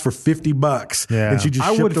socks for $50. Yeah. And she just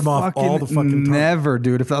I shipped would them off all the fucking time. never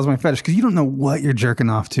do it if that was my fetish because you don't know what you're jerking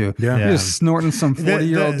off to. Yeah. You're just snorting some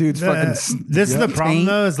 40-year-old dude's fucking. This is the problem, taint.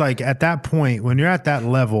 though, is like at that point, when you're at that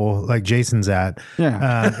level, like Jason's at,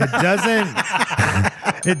 Yeah. it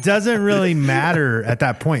doesn't. it doesn't really matter at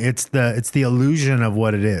that point. It's the illusion of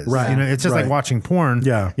what it is. Right. You know, it's just like watching porn.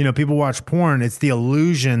 Yeah. You know, people watch porn. It's the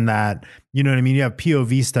illusion that, you know what I mean? You have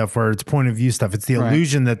POV stuff where it's point of view stuff. It's the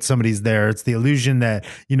illusion that somebody's there. It's the illusion that,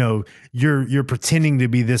 you know, you're pretending to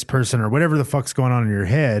be this person or whatever the fuck's going on in your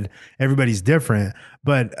head. Everybody's different.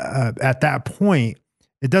 But at that point,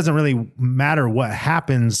 it doesn't really matter what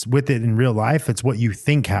happens with it in real life. It's what you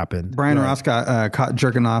think happened. Brian Ross got caught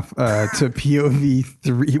jerking off to POV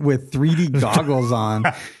 3 with 3D goggles on.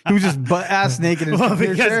 He was just butt ass naked in his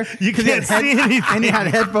computer chair. You can't see anything. And he had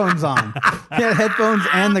headphones on. He had headphones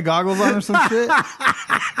and the goggles on or some shit.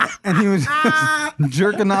 And he was just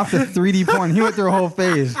jerking off to 3D porn. He went through a whole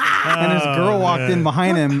phase. And his girl walked in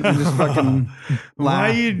behind him and just fucking laughed. Why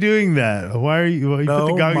are you doing that? Why are you put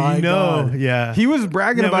the goggles? You know, God. yeah. He was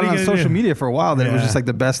bragging about it on social media for a while that it was just like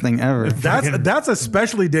the best thing ever. That's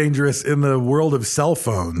especially dangerous in the world of cell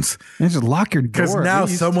phones. You just lock your door. Because now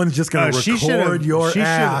someone's just going to record your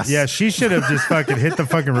ass. Yeah, she should have just fucking hit the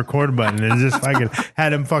fucking record button and just fucking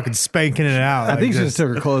had him fucking spanking it out. I think she just took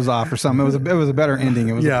her clothes off or something. It was a better ending.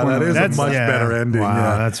 It was that is a much better ending. Wow,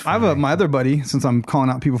 yeah. that's I funny. have my other buddy, since I'm calling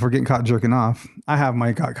out people for getting caught jerking off. I have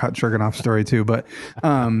my got caught jerking off story too, but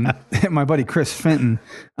my buddy Chris Fenton,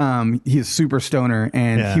 he's super stoner,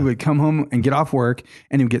 and he would come home and get off work,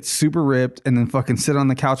 and he would get super ripped, and then fucking sit on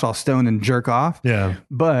the couch all stoned and jerk off. Yeah.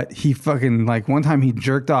 But he fucking, like, one time he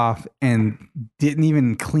jerked off and didn't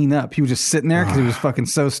even clean up. He was just sitting there because he was fucking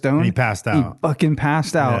so stoned. And he passed out. He fucking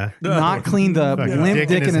passed out, not cleaned up, Fucking limp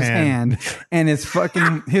dick in his hand. And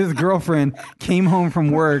his girlfriend came home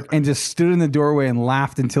from work and just stood in the doorway and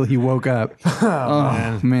laughed until he woke up.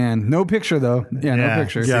 Oh man. No picture though. Yeah, no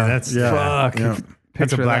picture. See, that's Fuck. Yeah.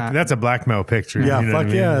 Picture that. That's a blackmail picture. Yeah, you know fuck what I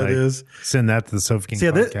mean? yeah, Like, it is. Send that to the Sofa King See,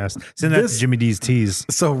 podcast. Send that to Jimmy D's Teas.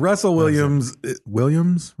 So Russell Williams,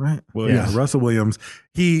 right? Williams. Yeah, Russell Williams.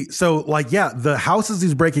 The houses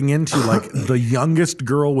he's breaking into, like the youngest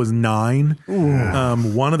girl was 9.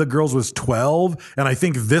 One of the girls was 12. And I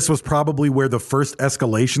think this was probably where the first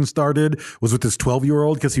escalation started, was with this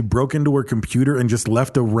 12-year-old, because he broke into her computer and just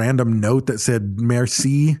left a random note that said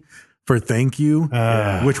merci for thank you,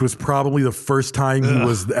 which was probably the first time he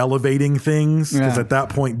was elevating things, because at that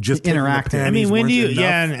point, just Interacting. I mean, when do you? enough.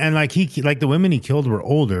 Yeah, and like the women he killed were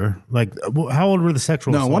older. Like, how old were the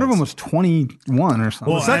sexual? No, assaults? one of them was 21 or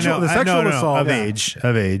something. Well, the sexual assault of age.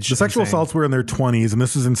 The sexual assaults were in their 20s, and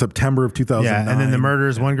this was in September of 2009. Yeah, and then the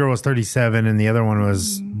murders. One girl was 37, and the other one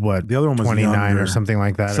was what? The other one was 29 younger. or something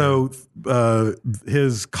like that. So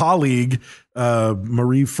his colleague,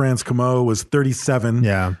 Marie France Comeau, was 37.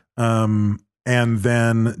 Yeah. And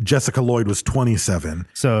then Jessica Lloyd was 27.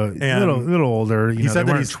 So a little older. He said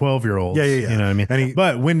that he's 12-year-olds. Yeah. You know what I mean?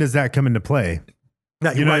 But when does that come into play?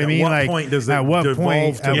 You know what I mean? At what point does it what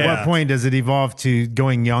devolve point does it evolve to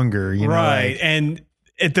going younger? You know, right. like, And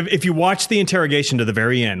if you watch the interrogation to the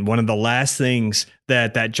very end, one of the last things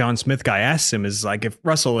that John Smith guy asks him is like,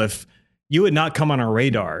 if you had not come on our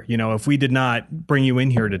radar, you know, if we did not bring you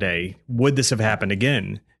in here today, would this have happened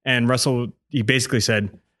again? And Russell, he basically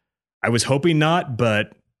said, I was hoping not,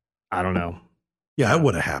 but I don't know. Yeah, it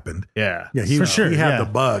would have happened. Yeah. Yeah, he, for sure. he had the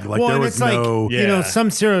bug. Like, well, there and was it's like, no... you know,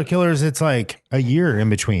 some serial killers, it's like a year in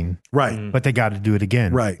between. Right. But they got to do it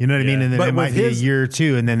again. Right. You know what I mean? And then But it might with be his- a year or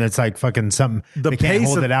two, and then it's like fucking something. The they can't pace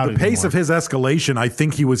hold of it out the pace anymore. of his escalation, I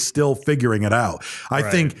think he was still figuring it out.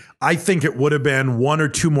 I think it would have been 1 or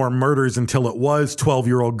 2 more murders until it was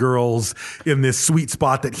 12-year-old girls in this sweet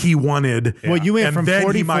spot that he wanted. Well, you went and from then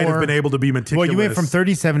 44, he might have been able to be meticulous. Well, you went from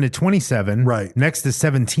 37 to 27. Right. Next is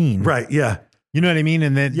 17. Right. Yeah. You know what I mean?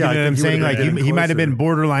 And then Yeah, you know I what I'm think he saying? would've Like been he might have closer. been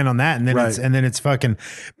borderline on that, and then Right. it's fucking,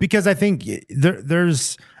 because I think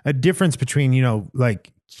there's a difference between, you know,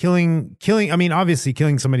 like killing. I mean, obviously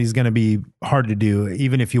killing somebody is going to be hard to do,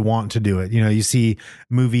 even if you want to do it. You know, you see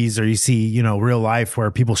movies or you see, you know, real life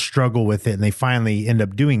where people struggle with it and they finally end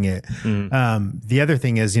up doing it. The other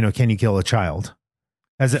thing is, you know, can you kill a child?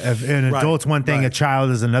 As an adult's one thing, a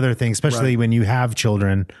child is another thing, especially when you have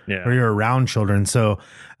children or you're around children. So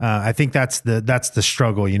I think that's the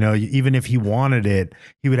struggle. You know, even if he wanted it,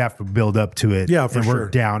 he would have to build up to it Yeah, for and sure.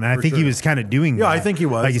 work down. And I For think he sure. was kind of doing that. Yeah, I think he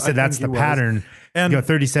was. Like you I said, that's think the he was. pattern. And you go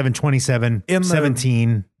 37, 27, in the-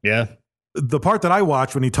 17. Yeah. The part that I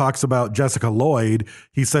watched when he talks about Jessica Lloyd,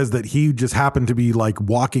 he says that he just happened to be like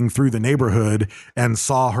walking through the neighborhood and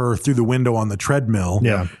saw her through the window on the treadmill.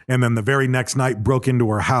 Yeah. And then the very next night broke into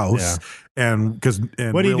her house. And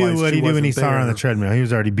What do you do? What do you do when he saw her on the treadmill? treadmill? He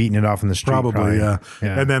was already beating it off in the street. Probably, yeah.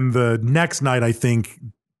 Yeah. And then the next night, I think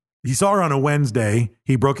he saw her on a Wednesday.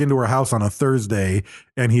 He broke into her house on a Thursday,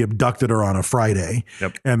 and he abducted her on a Friday.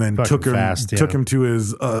 Yep. And then took him to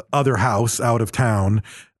his other house out of town.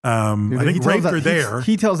 I think raped her there.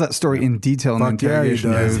 He tells that story in detail in the Fuck yeah, he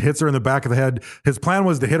interrogation. does. dude. Hits her in the back of the head. His plan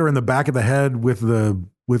was to hit her in the back of the head with a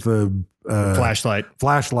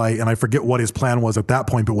flashlight, and I forget what his plan was at that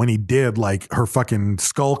point. But when he did, like her fucking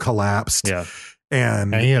skull collapsed. Yeah.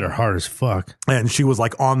 And he hit her hard as fuck. And she was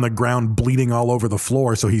like on the ground bleeding all over the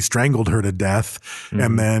floor. So he strangled her to death.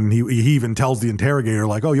 And then he even tells the interrogator,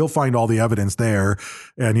 like, oh, you'll find all the evidence there.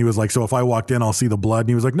 And he was like, so if I walked in, I'll see the blood. And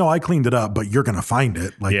he was like, no, I cleaned it up, but you're going to find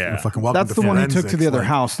it. Like, fucking welcome That's to the one he took to forensics. the other Like,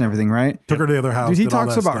 house and everything, right? Took her to the other house. Dude, he did all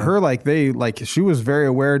talks that about stuff. her like she was very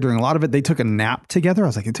aware during a lot of it. They took a nap together. I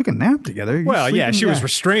was like, they took a nap together. You Well, yeah, sleeping? she was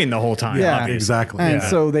restrained the whole time. Yeah, obviously. Exactly. And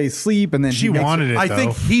so they sleep, and then She he makes- wanted it. I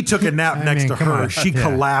think he took a nap next to come her. on. She Yeah.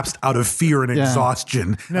 collapsed out of fear and Yeah.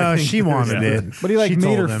 exhaustion. No, I think she wanted it. But he like She made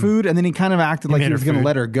told her him. food, and then he kind of acted like made he her was going to food.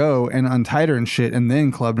 let her go and untied her and shit, and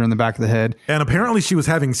then clubbed her in the back of the head. And apparently she was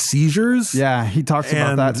having seizures. Yeah, he talks about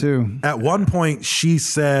And that too. At one point, she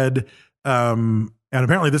said, and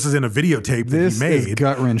apparently this is in a videotape that This he made. is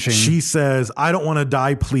gut-wrenching. She says, I don't want to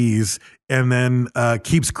die, please. And then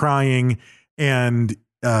keeps crying. And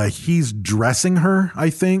he's dressing her, I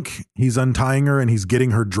think. He's untying her and he's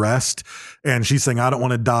getting her dressed. And she's saying, I don't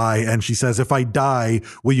want to die. And she says, if I die,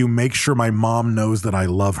 will you make sure my mom knows that I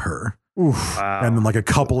love her? And then like a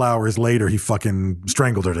couple hours later, he fucking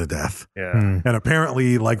strangled her to death. Yeah. And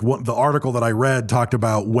apparently, like the article that I read talked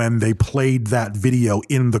about when they played that video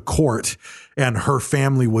in the court and her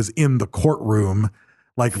family was in the courtroom,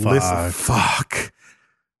 like, listen, fuck.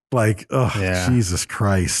 Like, oh, Yeah. Jesus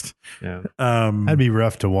Christ. Yeah. That'd be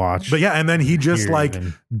rough to watch. But yeah, and then he just Hear like,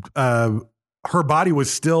 even. her body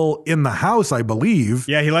was still in the house, I believe.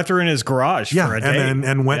 Yeah, he left her in his garage Yeah, for a day.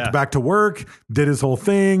 and went Yeah. back to work, did his whole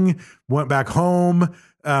thing, went back home,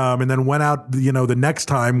 and then went out, the next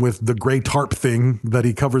time with the gray tarp thing that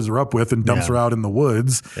he covers her up with and dumps her out in the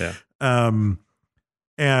woods. Yeah.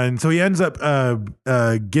 And so he ends up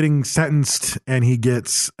getting sentenced, and he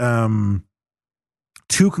gets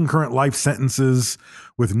 2 concurrent life sentences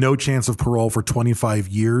with no chance of parole for 25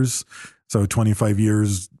 years. So 25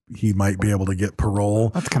 years, he might be able to get parole.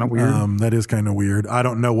 That's kind of weird. That is kind of weird. I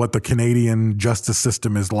don't know what the Canadian justice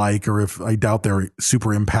system is like, or if I doubt they're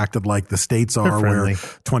super impacted like the States are, where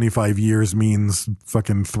 25 years means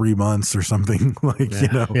fucking 3 months or something.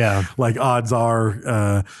 Like odds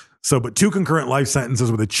are. But 2 concurrent life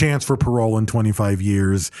sentences with a chance for parole in 25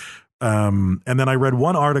 years. And then I read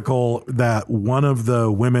one article that one of the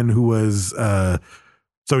women who was,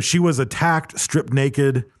 so she was attacked, stripped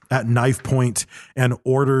naked at knife point and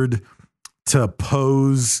ordered to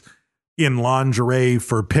pose in lingerie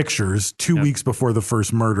for pictures 2 weeks before the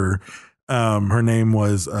first murder. Her name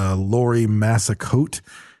was Lori Massacote.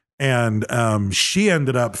 And she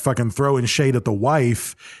ended up fucking throwing shade at the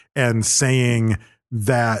wife and saying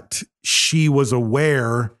that she was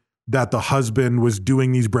aware that the husband was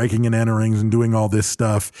doing these breaking and enterings and doing all this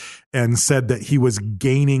stuff, and said that he was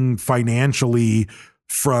gaining financially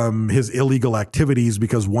from his illegal activities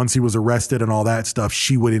because once he was arrested and all that stuff,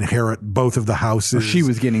 she would inherit both of the houses. She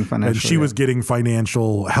was getting And financial. she was getting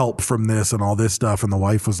financial help from this and all this stuff. And the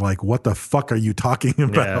wife was like, what the fuck are you talking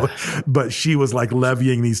about? Yeah. But she was like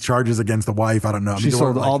levying these charges against the wife. I don't know. I She mean, they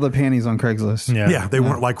sold weren't, all the panties on Craigslist. Yeah, they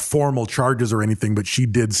weren't like formal charges or anything, but she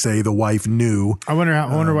did say the wife knew. I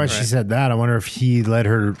wonder why she said that. I wonder if he led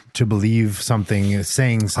her to believe something,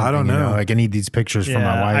 saying something. I don't know. Like, I need these pictures from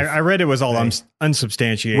my wife. I read it was all unsubstantiated.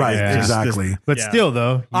 Right, Just exactly. this- But yeah. still,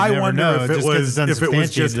 though, you I never wonder know. if it Just 'cause was it's if it was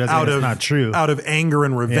just unsubstantiated doesn't out mean of it's not true. out of anger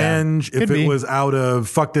and revenge. Could If it be. was out of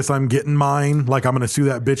fuck this, I'm getting mine. Like I'm going to sue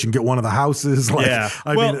that bitch and get one of the houses. Like, Yeah.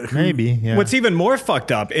 I Well, mean, Maybe. Yeah. What's even more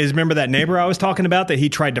fucked up is remember that neighbor I was talking about that he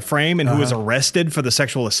tried to frame and who was arrested for the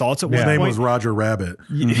sexual assaults at his one name point? was Roger Rabbit.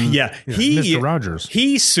 Yeah. He, Mr. Rogers.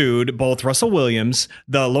 He sued both Russell Williams,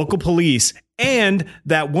 the local police, and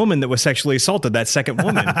that woman that was sexually assaulted, that second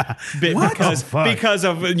woman. Because, Oh, fuck. because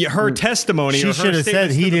of her testimony. She or her should have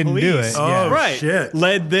said statements he to the didn't do police. it. Oh, Yeah. Right. shit.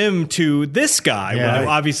 Led them to this guy, Yeah. when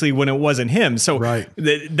obviously when it wasn't him. So Right.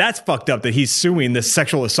 that's fucked up that he's suing this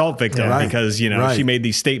sexual assault victim Right. because, Right. she made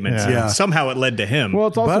these statements. Yeah. Somehow it led to him. Well,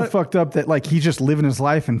 it's also But- fucked up that like he's just living his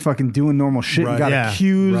life and fucking doing normal shit and Right. got Yeah.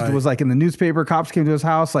 accused, Right. was like in the newspaper, cops came to his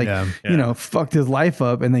house, like, fucked his life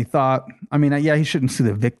up. And they thought, I mean, yeah, he shouldn't sue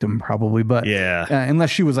the victim probably, but Yeah. unless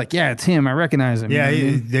she was like, yeah, it's him, I recognize him. Yeah, You know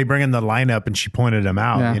what I mean? they bring in the lineup and she pointed him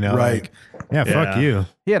out. Yeah. You know, Right. like, fuck you.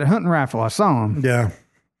 He had a hunting rifle. I saw him. Yeah.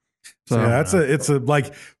 So Yeah, it's a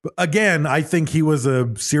like again, I think he was a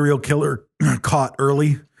serial killer caught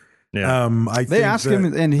early. Yeah. I They think asked that-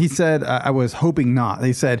 him, and he said, "I was hoping not."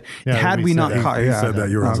 They said, Yeah, "Had he we said not that. caught He yeah, said that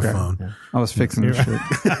you were on the okay. phone. I was fixing the shit.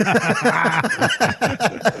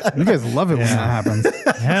 You guys love it when that happens.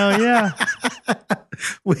 Hell yeah.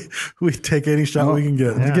 We take any shot we can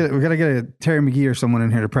get. We gotta get a Terry McGee or someone in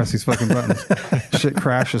here to press these fucking buttons. Shit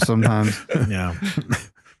crashes sometimes. Yeah.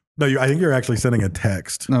 No, I think you're actually sending a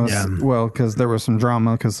text. No, Yeah. well, because there was some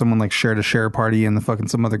drama because someone like shared a share party in the fucking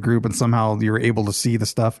some other group, and somehow you were able to see the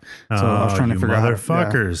stuff. So I was trying to you figure out.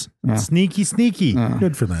 motherfuckers. Yeah. Sneaky.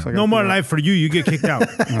 Good for them. No more life for you. You get kicked out.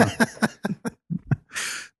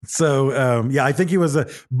 So, I think he was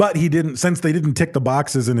but he didn't, since they didn't tick the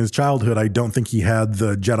boxes in his childhood, I don't think he had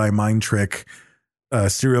the Jedi mind trick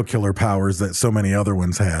serial killer powers that so many other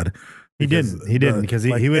ones had. He didn't because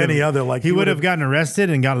he would any other, like he would have gotten arrested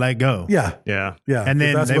and got let go. Yeah. Yeah. Yeah. And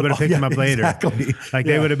then That's they what- would have picked him up later. Exactly. Like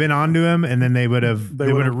they would have been onto him, and then they would have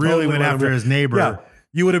really totally went let after him- his neighbor. Yeah.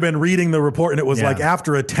 You would have been reading the report, and it was Yeah. like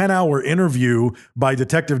after a 10-hour interview by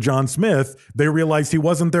Detective John Smith, they realized he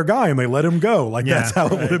wasn't their guy, and they let him go. Like Yeah. that's how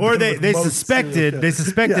it would have Or been. they with most suspected,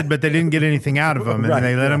 Yeah. but they didn't get anything out of him, and Right,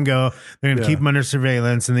 they let yeah. him go. They're gonna Yeah. keep him under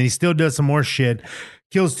surveillance, and then he still does some more shit,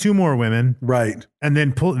 kills 2 more women, Right. and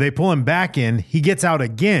then they pull him back in. He gets out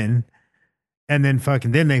again, and then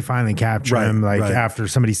then they finally capture Right, him, like right. after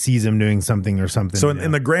somebody sees him doing something or something. So you in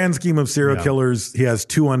know. the grand scheme of serial Yeah. killers, he has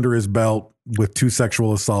 2 under his belt with 2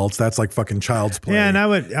 sexual assaults. That's like fucking child's play. Yeah, and I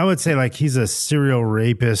would say like he's a serial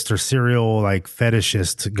rapist or serial like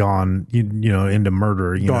fetishist gone you know into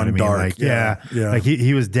murder. You know Gone what I mean? dark, Like yeah. like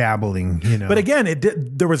he was dabbling. You know, But again,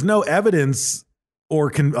 there was no evidence or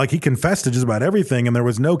he confessed to just about everything, and there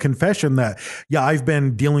was no confession that I've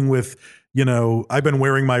been dealing with. I've been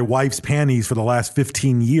wearing my wife's panties for the last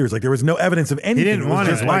 15 years. Like there was no evidence of anything. didn't It was want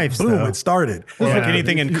just his like, wife's, boom, though. it started. Or like Yeah.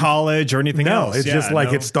 anything in college or anything No, else. it's Yeah, just like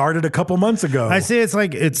no. it started a couple months ago. I say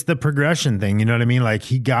it's the progression thing. You know what I mean? Like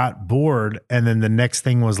he got bored, and then the next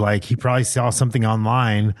thing was like he probably saw something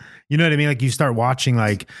online. You know what I mean? Like you start watching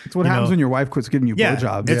like It's what happens when your wife quits giving you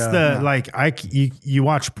blowjobs. It's like you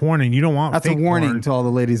watch porn and you don't want That's a fake warning porn. to all the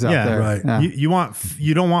ladies out there. right. Yeah.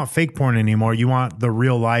 You don't want fake porn anymore. You want the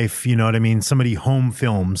real life, you know what I mean? Somebody home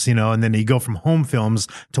films, and then you go from home films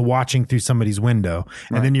to watching through somebody's window.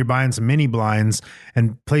 And then you're buying some mini blinds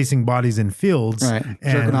and placing bodies in fields Right. and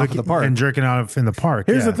Jerking off at the park. And jerking off in the park.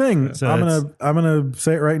 Here's Yeah. the thing. So I'm gonna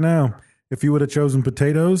say it right now. If you would have chosen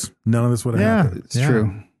potatoes, none of this would have happened. It's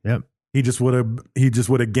true. Yep. He just would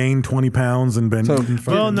have gained 20 pounds and been eating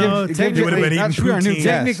fucking- Well, no, Give- technically- he would have been that eating should be our new poutine. test.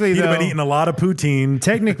 Technically, He'd have been though- eating a lot of poutine.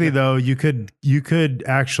 Technically, though, you could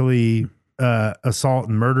actually assault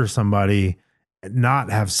and murder somebody, not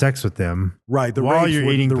have sex with them, Right, the while rapes you're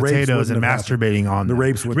would- eating the rapes potatoes and wouldn't have happened. masturbating on The them.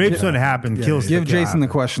 rapes wouldn't rapes have wouldn't happened. happen. Yeah, Kills yeah. Give still Jason the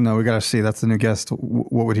happen. question though. We got to see. That's the new guest.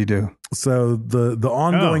 What would he do? So the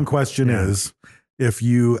ongoing Oh, question yeah. is, if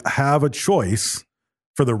you have a choice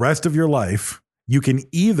for the rest of your life, you can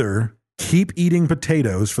either keep eating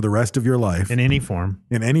potatoes for the rest of your life in any form,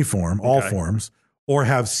 all forms, or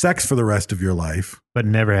have sex for the rest of your life, but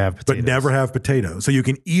never have potatoes. but never have potatoes. So you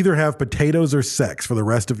can either have potatoes or sex for the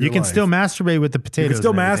rest of your You can life. still masturbate with the potatoes. You can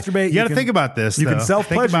still and everything. masturbate. You got to can- think about this. You can though. self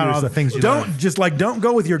Think pleasure about all yourself. the things you don't love. just don't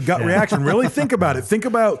go with your gut reaction. Really think about it. Think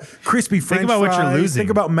about crispy French about what you're fries. losing.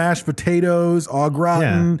 Think about mashed potatoes, au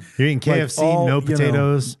gratin. Yeah. You're eating KFC, no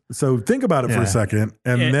potatoes. So think about it for Yeah. a second,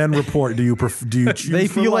 and then report. Do you choose? They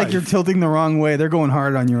for feel like life? you're tilting the wrong way. They're going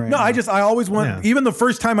hard on you right No, now. I always want. Yeah. Even the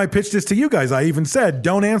first time I pitched this to you guys, I even said,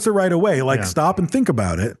 "Don't answer right away. Like Yeah. stop and think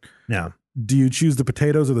about it. Yeah. Do you choose the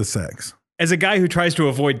potatoes or the sex?" As a guy who tries to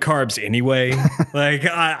avoid carbs anyway, like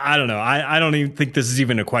I don't know. I don't even think this is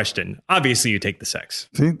even a question. Obviously, you take the sex.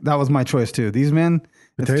 See, that was my choice too. These men,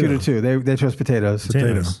 it's Potato. 2-2. They chose potatoes.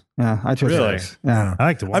 Potatoes. Yeah, I chose Really? sex. Yeah. I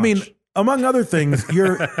like to watch. I mean, among other things,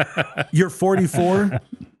 you're 44,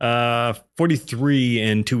 43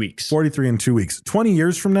 in 2 weeks. 43 in 2 weeks. 20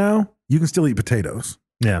 years from now, you can still eat potatoes.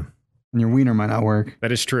 yeah. And your wiener might not work.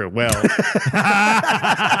 That is true. Well,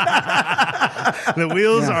 The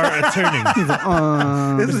wheels are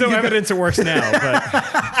turning. there's no evidence it works now, but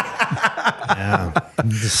Yeah.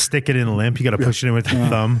 Just stick it in limp. You got to push it in with your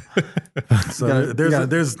thumb. So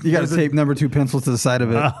there's You got to tape number 2 pencils to the side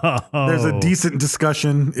of it. there's a decent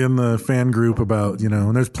discussion in the fan group about,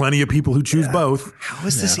 and there's plenty of people who choose both. how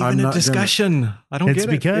is this I'm even not a gonna- discussion? I don't It's get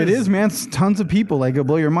it. because It is, man. Tons of people, like, it'll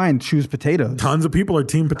blow your mind, choose potatoes. Tons of people are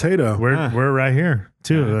team potato. we're right here.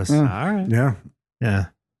 2 of us. All right. Yeah. Yeah.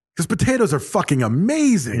 Because potatoes are fucking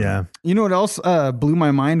amazing. Yeah. You know what else blew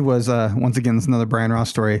my mind was, once again, it's another Brian Ross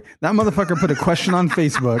story. That motherfucker put a question on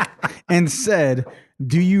Facebook and said,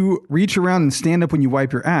 do you reach around and stand up when you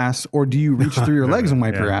wipe your ass, or do you reach through your legs and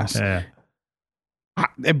wipe your ass? Yeah.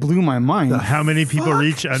 It blew my mind. How many people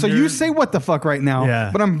reach under? So you say what the fuck right now, Yeah.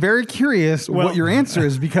 but I'm very curious what your answer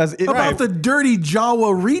is because it About the dirty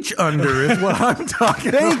Jawa reach under is what I'm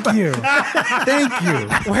talking Thank about. you. Thank you.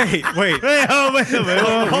 Wait. Wait,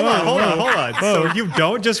 Hold on. So you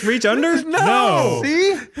don't just reach under? No.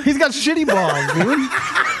 See? He's got shitty balls, dude.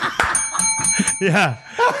 Yeah.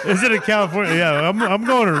 Is it in California? Yeah. I'm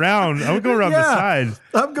going around. I'm going around the side.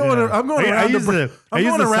 I'm going around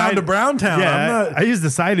to Browntown. Yeah. I use the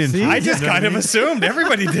side entry. I just kind of assumed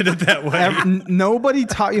everybody did it that way. Nobody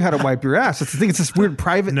taught you how to wipe your ass. That's the thing. It's this weird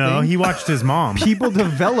private No, thing. he watched his mom. People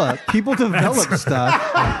develop stuff.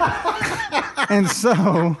 And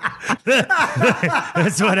so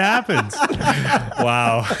That's what happens.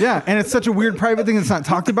 Wow. yeah, and it's such a weird private thing that's not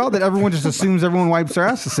talked about that everyone just assumes everyone wipes their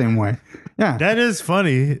ass the same way. Yeah. That is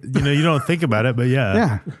funny. You don't think about it, but yeah.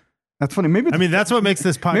 Yeah. That's funny. Maybe I mean, that's what makes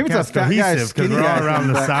this maybe it's a podcast fat guy, cohesive because skinny we're guy all around thing,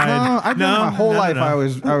 the but- side. No, I've done it my whole life. I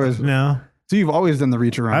was No. So you've always done the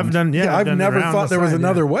reach around. I've done. Yeah, I've done never around thought the there was side,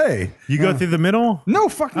 another yeah. way. You go through the middle. No,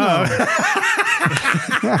 fuck no.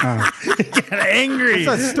 Get angry.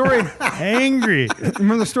 That story. Angry.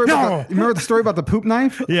 Remember the story? About remember the story about the poop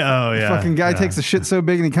knife? Yeah. Oh yeah. Fucking guy yeah. takes the shit so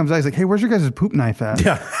big and he comes out. He's like, "Hey, where's your guys' poop knife at?"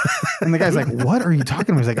 Yeah. And the guy's like, "What are you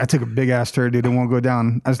talking about?" He's like, "I took a big ass turd, dude. It won't go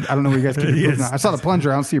down. I don't know where you guys keep your poop Yes. knife. I saw the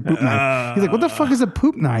plunger. I don't see your poop knife." He's like, "What the fuck is a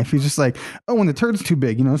poop knife?" He's just like, "Oh, when the turd's too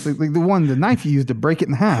big, it's like the knife you use to break it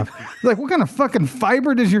in half." He's like, "What kind of fucking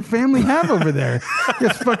fiber does your family have over there?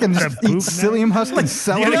 Just fucking just poop eat knife? psyllium husk and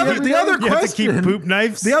celery." You every have day? other You have to keep question- poop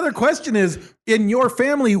knives. The other question is, in your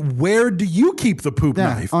family, where do you keep the poop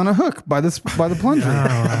Yeah, knife? on a hook by the plunger.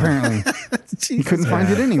 Apparently, he couldn't find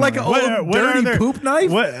it anywhere. Like an old dirty poop knife?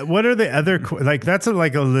 What are the other like? That's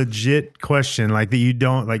like a legit question. Like that you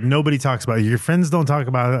don't like. Nobody talks about. Your friends don't talk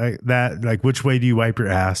about like that. Like which way do you wipe your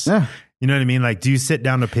ass? Yeah. You know what I mean? Like, do you sit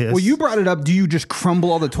down to piss? Well, you brought it up. Do you just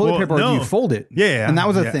crumble all the toilet paper, or do you fold it? Yeah, and that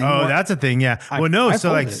was a yeah. thing. Oh, that's a thing. Yeah. I- Well, no. I So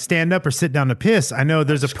fold like, it. stand up or sit down to piss. I know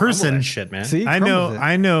there's a person. That shit, man. See, I know. crumbles it.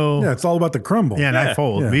 I know. Yeah, it's all about the crumble. Yeah, and I Yeah.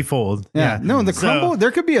 fold. Yeah. We fold. Yeah. No, the So- crumble.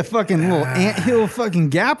 There could be a fucking little anthill fucking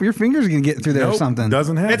gap. Your fingers gonna get through there or Nope, something.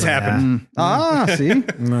 doesn't happen. It's happened. See.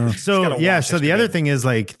 So gotta yeah, wash so his the other command. thing is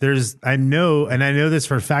like I know this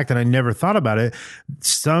for a fact that I never thought about it.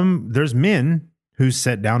 There's men who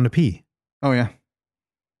sit down to pee. Oh yeah.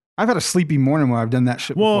 I've had a sleepy morning where I've done that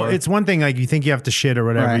shit. Well, before. it's one thing like you think you have to shit or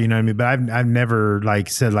whatever, Right. you know what I mean? But I've never like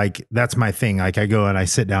said like that's my thing. Like I go and I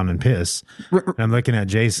sit down and piss. And I'm looking at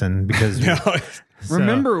Jason because so-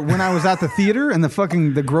 Remember when I was at the theater and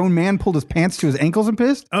the grown man pulled his pants to his ankles and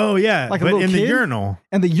pissed? Oh yeah, Like a but little in the kid? urinal.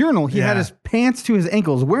 And the urinal, he had Yeah. his pants to his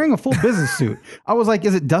ankles, wearing a full business suit. I was like,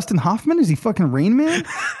 is it Dustin Hoffman? Is he fucking Rain Man?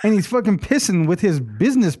 And he's fucking pissing with his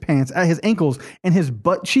business pants at his ankles, and his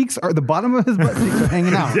butt cheeks are the bottom of his butt cheeks are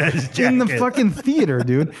hanging out His in the jacket. fucking theater,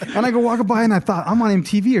 dude. And I go walking by, and I thought, I'm on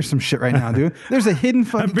MTV or some shit right now, dude. There's a hidden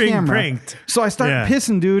fucking being camera. pranked. So I start Yeah.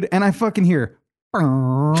 pissing, dude, and I fucking hear.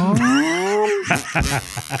 And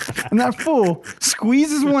that fool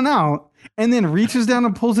squeezes one out and then reaches down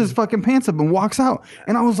and pulls his fucking pants up and walks out.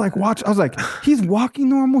 And I was like, he's walking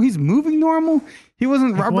normal. He's moving normal. He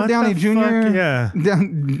wasn't Robert what Downey the Jr. fuck? Yeah.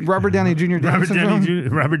 Robert Downey Jr. Down Robert syndrome. Downey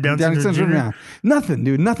Jr. Robert Downey Syndrome Jr. Yeah. Nothing,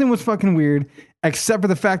 dude. Nothing was fucking weird except for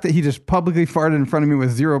the fact that he just publicly farted in front of me with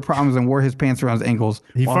zero problems and wore his pants around his ankles.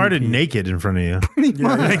 He while farted peed. naked in front of you. Pretty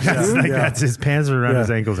much, Like that's dude. like that's his pants are around Yeah.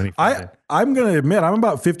 his ankles and he farted. I'm going to admit, I'm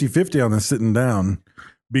about 50-50 on this sitting down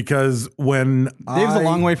because when Dave's a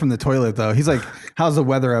long way from the toilet, though. He's like, "How's the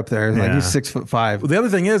weather up there?" He's like, Yeah. "He's 6'5". The other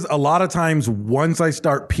thing is, a lot of times once I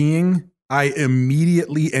start peeing, I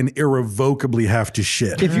immediately and irrevocably have to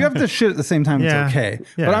shit. If you have to shit at the same time, Yeah. it's okay.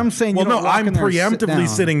 Yeah. But I'm saying, Well, you don't no, walk I'm in there and sit preemptively down.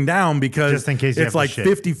 sitting down because Just in case you it's have to like shit.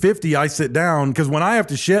 50-50. I sit down because when I have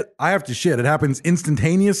to shit, I have to shit. It happens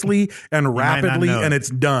instantaneously and might not rapidly, know and it. it's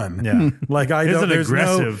done. Yeah. Like I It's don't. an There's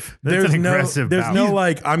aggressive- no. that's There's an no. aggressive There's bout. no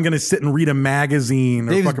like I'm going to sit and read a magazine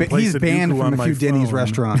or Dave's fucking ba- play he's banned Sudoku from on a my few Denny's phone.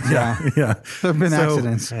 restaurants. Yeah. Yeah. There have been So-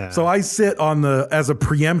 accidents. Yeah. So I sit on as a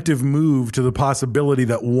preemptive move to the possibility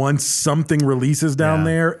that once something releases down Yeah.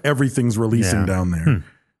 there, everything's releasing Yeah. down there.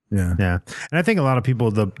 Yeah. Yeah, and I think a lot of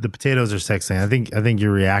people the potatoes are sexy. I think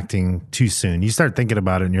you're reacting too soon. You start thinking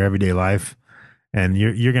about it in your everyday life, and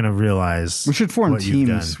you're gonna realize We should form what you've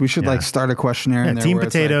teams. done. We should Yeah. like start a questionnaire. Yeah, in there team where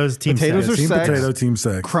it's like, potatoes, team potatoes sex. are Team sex. potato, team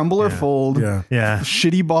sex. Crumble or fold. Yeah. Yeah.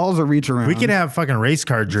 Shitty balls or reach around. We could have fucking race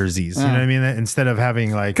car jerseys. You know what I mean? Instead of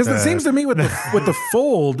having like Because it seems to me with the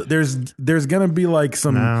fold, there's gonna be like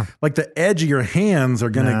some No. like the edge of your hands are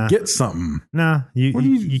gonna Nah. get something. no, you do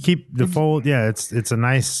you- keep the fold. Yeah, it's a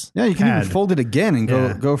nice. Yeah, you can pad. even fold it again and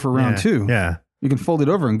go for round Yeah. two. Yeah. You can fold it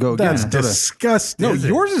over and go That's again. disgusting. No,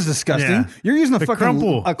 yours is disgusting. Yeah. You're using a The fucking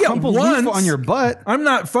crumple. a crumpled leaf once. on your butt. I'm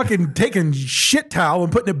not fucking taking shit towel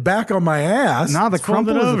and putting it back on my ass. Nah, the fold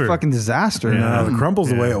it crumple is a over. fucking disaster. No, the crumple's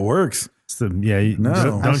the Yeah. way it works. No. No.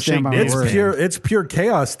 Don't I stand shake by my Dave's word. hand. It's pure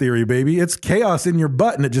chaos theory, baby. It's chaos in your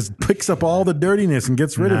butt, and it just picks up all the dirtiness and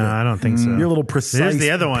gets rid of it. No, I don't think so. Your little precise. Here's the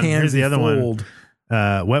other one. Here's the other fold.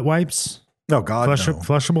 one. Wet wipes. Oh God, no.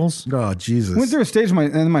 Flushables. Oh Jesus. Went through a stage,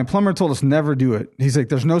 and my plumber told us never do it. He's like,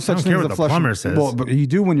 "There's no such don't thing care as what a the flush." plumber says. Well, but you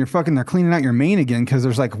do when you're fucking. They're cleaning out your main again because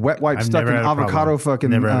there's like wet wipes I've stuck in never had a avocado problem. fucking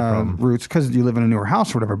Never had a problem. roots because you live in a newer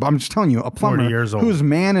house or whatever. But I'm just telling you, a plumber 40 years old. whose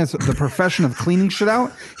man is the profession of cleaning shit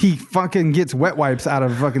out, he fucking gets wet wipes out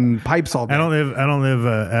of fucking pipes all day. I don't live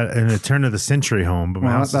in a turn of the century home, but my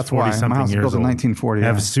Well, house that's is 40 why. My something house was years built in old. 1940, I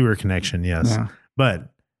have yeah. a sewer connection, yes, Yeah. but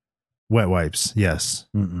wet wipes, yes,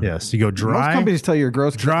 yes. You go dry, Most companies tell you you're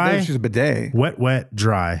gross. Dry. They just use a bidet. wet,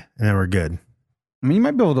 dry, and then we're good. I mean, you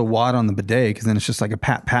might be able to wad on the bidet because then it's just like a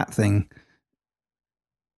pat thing.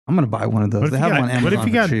 I'm gonna buy one of those. What if They you have got- one on Amazon what if you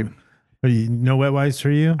for got- cheap. No wet wipes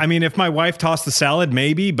for you? I mean, if my wife tossed the salad,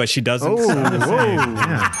 maybe, but she doesn't. Oh, whoa!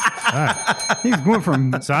 Yeah. He's going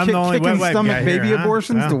from So I'm the only kicking wet wipe stomach guy baby here, huh?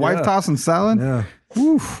 abortions Yeah. to wife tossing salad. Yeah.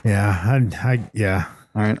 Oof. Yeah.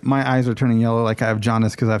 All right, my eyes are turning yellow like I have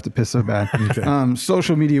jaundice because I have to piss so bad.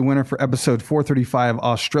 Social media winner for episode 435,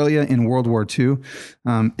 Australia in World War II.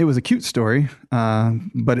 It was a cute story,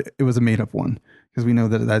 but it was a made-up one because we know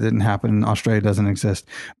that didn't happen. Australia doesn't exist.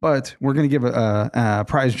 But we're going to give a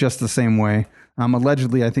prize just the same way.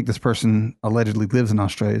 Allegedly, I think this person allegedly lives in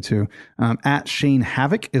Australia too. At Shane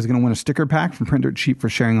Havoc is going to win a sticker pack from Printer Cheap for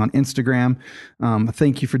sharing on Instagram.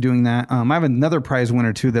 Thank you for doing that. I have another prize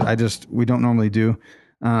winner too that we don't normally do.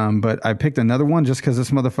 But I picked another one just because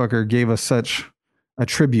this motherfucker gave us such a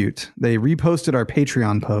tribute. They reposted our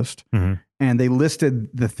Patreon post and they listed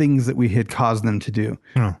the things that we had caused them to do.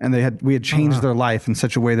 Oh. And we had changed their life in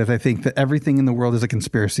such a way that they think that everything in the world is a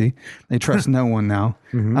conspiracy. They trust no one now.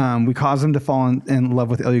 We caused him to fall in love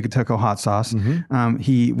with El Yucateco hot sauce.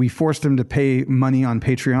 We forced him to pay money on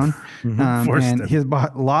Patreon. Forced And him. he has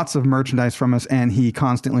bought lots of merchandise from us, and he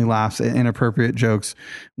constantly laughs at inappropriate jokes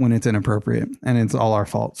when it's inappropriate, and it's all our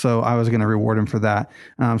fault. So I was going to reward him for that.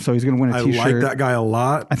 So he's going to win a I t-shirt. like that guy a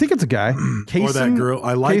lot. I think it's a guy. Or that girl.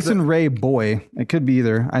 I like Kason that- Ray Boy. It could be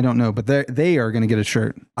either. I don't know, but they are going to get a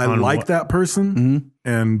shirt. I like that person,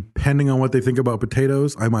 and depending on what they think about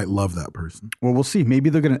potatoes, I might love that person. Well, we'll see. Maybe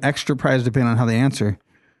they'll get an extra prize depending on how they answer.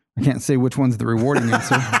 I can't say which one's the rewarding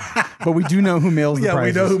answer, but we do know who mails the Yeah,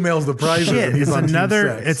 prizes. we know who mails the prizes. Shit, and he's it's on Team another.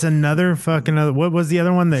 Sex. It's another fucking. What was the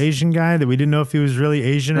other one? The Asian guy that we didn't know if he was really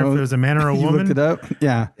Asian or if it was a man or a You woman. looked it up?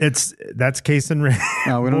 Yeah. That's Case and Ray.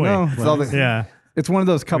 No, we don't Boy. know. It's all the- Yeah. It's one of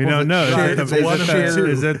those couples. We don't know. that share- Is it they the, one of the share- two.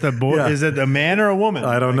 is it the boy? Yeah. Is it a man or a woman?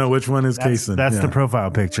 I don't know which one is Kason. That's Yeah. the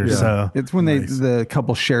profile picture. Yeah. So It's when the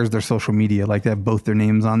couple shares their social media, like they have both their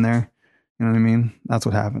names on there. You know what I mean? That's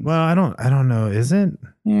what happens. well, I don't know. Is it?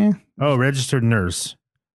 Yeah. Oh, registered nurse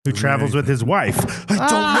who travels with his wife.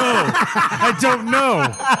 I don't know.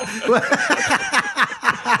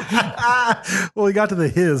 Well, we got to the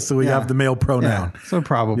his, so we Yeah. have the male pronoun. So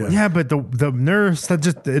probably. Yeah, but the nurse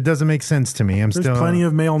it doesn't make sense to me. I'm There's still plenty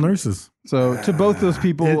of male nurses. So to both those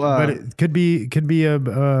people, but it could be a I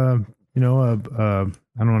don't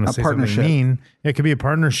want to say partnership. something mean. It could be a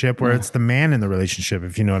partnership where it's the man in the relationship,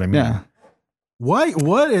 if you know what I mean. yeah. What?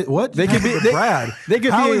 They could be- Brad. they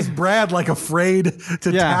could How be- is Brad like afraid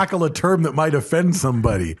to Yeah. tackle a term that might offend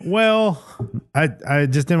somebody? Well, I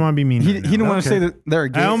just didn't want to be mean. He right didn't now. want to say that they're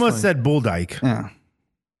gay. I almost said bull dyke, Yeah.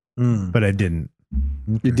 but I didn't.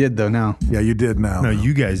 You did though. Now Yeah, you did now. No,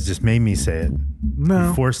 you guys just made me say it. No.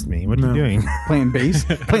 You forced me. What are you doing? playing bass,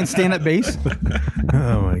 playing stand-up bass.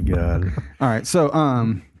 Oh my god. All right. So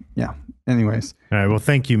yeah. Anyways, All right. Well,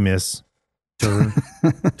 thank you, Miss. Tur.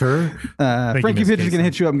 Thank Frankie you, Miss Pitch is going to Casey.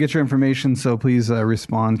 hit you up and get your information. So please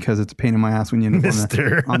respond because it's a pain in my ass when you end up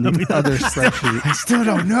Mister. on the other spreadsheet. I still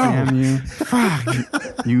don't know. Damn you.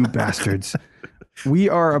 Fuck. You bastards. We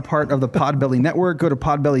are a part of the Podbelly Network. Go to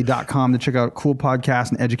podbelly.com to check out cool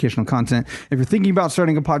podcasts and educational content. If you're thinking about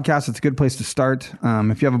starting a podcast, it's a good place to start.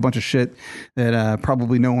 If you have a bunch of shit that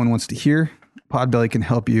probably no one wants to hear, Podbelly can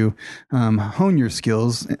help you hone your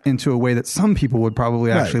skills into a way that some people would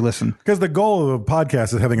probably actually listen. Because the goal of a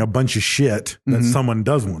podcast is having a bunch of shit that someone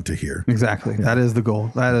does want to hear. Exactly. That is the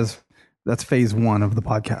goal. That's phase one of the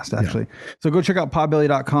podcast, actually. So go check out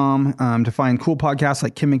podbelly.com to find cool podcasts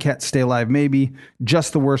like Kim and Ket, Stay Alive Maybe,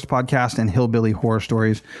 Just the Worst Podcast, and Hillbilly Horror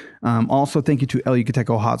Stories. Also, thank you to El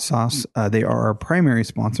Yucateco Hot Sauce. They are our primary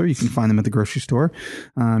sponsor. You can find them at the grocery store.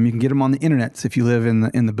 You can get them on the internet. If you live in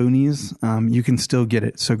the boonies, you can still get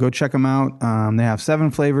it. So go check them out. They have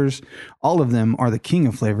 7 flavors. All of them are the king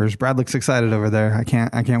of flavors. Brad looks excited over there. I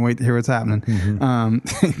can't wait to hear what's happening.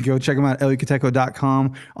 Go check them out at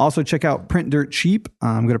elucateco.com. Also check out Print Dirt Cheap.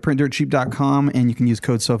 Go to printdirtcheap.com and you can use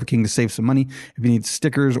code Sofa King to save some money. If you need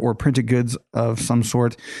stickers or printed goods of some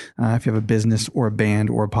sort, if you have a business or a band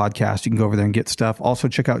or a podcast, you can go over there and get stuff. Also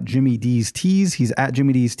check out Jimmy D's Tees. He's at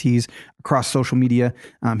Jimmy D's Tees across social media.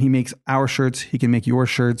 He makes our shirts. He can make your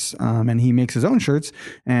shirts, and he makes his own shirts,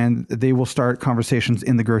 and they will start conversations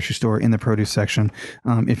in the grocery store in the produce section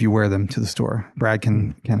if you wear them to the store. Brad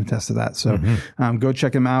can attest to that. So go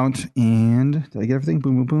check him out. And did I get everything?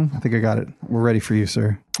 Boom, boom, boom. I think I got it. We're ready for you,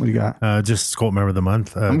 sir. What do you got? Just Cult Member of the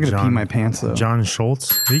Month. I'm going to pee my pants, though. John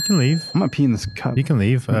Schultz. You can leave. I'm going to pee in this cup. You can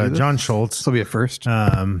leave. John Schultz. This will be a first.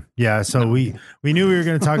 Yeah, so we knew we were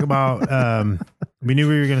going to talk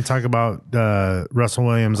about Russell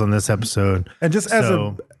Williams on this episode. And just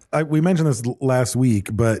we mentioned this last week,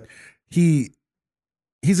 but he's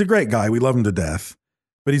a great guy. We love him to death.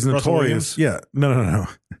 But he's notorious. Yeah. No.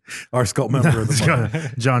 Our Cult Member of the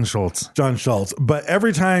Month. John Schultz. John Schultz. But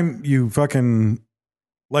every time you fucking,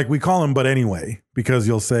 like, we call him but anyway, because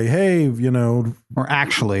you'll say, hey, or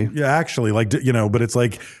actually. Yeah, actually, like, but it's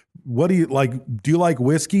like, what do you like? Do you like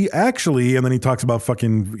whiskey? Actually. And then he talks about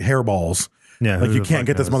fucking hairballs. Yeah, like you can't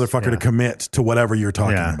get this motherfucker to commit to whatever you're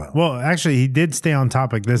talking about. Well, actually, he did stay on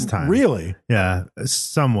topic this time. Really? Yeah,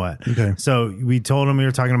 somewhat. Okay. So we told him we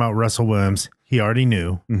were talking about Russell Williams. He already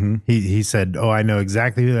knew. Mm-hmm. He said, "Oh, I know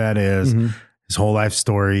exactly who that is. Mm-hmm. His whole life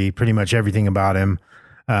story, pretty much everything about him.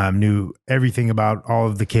 Knew everything about all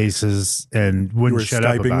of the cases, and wouldn't shut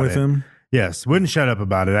up about with it. him? Yes, wouldn't shut up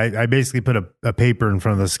about it. I basically put a paper in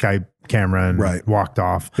front of the Skype camera and walked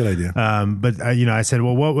off. Good idea. But I said,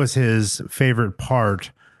 well, what was his favorite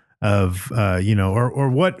part of, or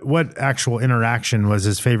what actual interaction was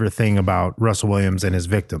his favorite thing about Russell Williams and his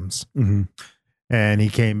victims? Mm-hmm. And he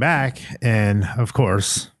came back, and of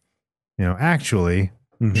course, actually,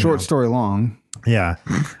 short story long. Yeah,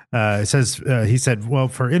 it says he said, well,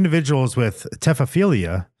 for individuals with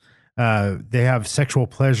tephophilia. They have sexual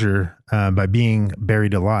pleasure by being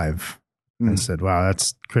buried alive. I said, wow,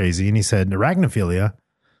 that's crazy. And he said, arachnophilia,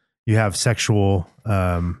 you have sexual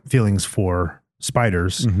feelings for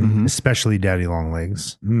spiders, especially daddy long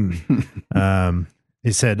legs.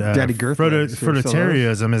 He said,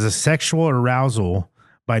 frototarianism is a sexual arousal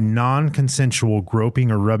by non-consensual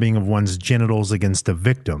groping or rubbing of one's genitals against a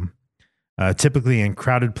victim, typically in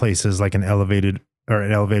crowded places like an elevator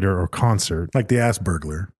or concert. Like the ass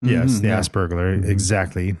burglar. Yes, the ass burglar.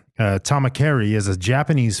 Exactly. Tamakeri is a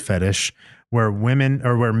Japanese fetish where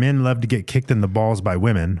men love to get kicked in the balls by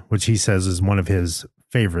women, which he says is one of his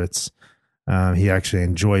favorites. He actually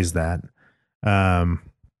enjoys that.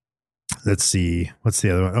 Let's see. What's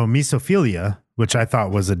the other one? Oh, mesophilia, which I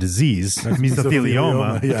thought was a disease.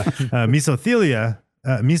 Mesothelioma. Yeah. Mesophilia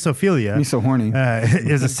Miso horny.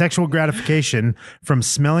 is a sexual gratification from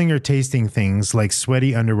smelling or tasting things like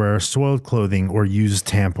sweaty underwear, soiled clothing, or used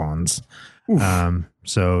tampons.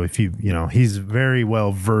 So if he's very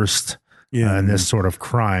well versed in this sort of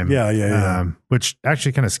crime. Yeah. Which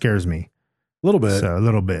actually kind of scares me. A little bit. So a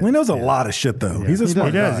little bit. Well, he knows a lot of shit, though. Yeah. He's a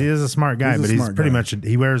smart guy. He is a smart guy, but he's pretty much,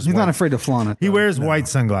 he wears. He's not afraid to flaunt it. He wears white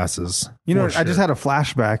sunglasses. I just had a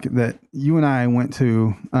flashback that you and I went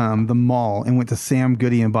to the mall and went to Sam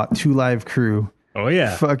Goody and bought 2 Live Crew. Oh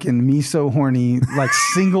yeah, fucking Me So Horny, like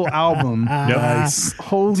single album. Nice.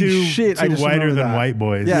 Holy shit! I just whiter than white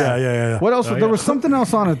boys. Yeah. What else? There was something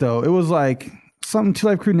else on it though. It was like something 2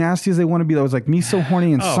 Live Crew nasty as they want to be. That was like Me So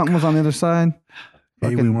Horny and something was on the other side.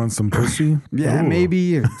 Hey, we want some pussy? Yeah,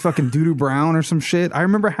 maybe. Or fucking Doodoo Brown or some shit. I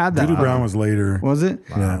remember had that. Doodoo Brown was later. Was it?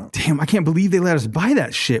 Yeah. Damn, I can't believe they let us buy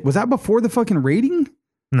that shit. Was that before the fucking rating?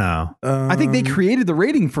 No. I think they created the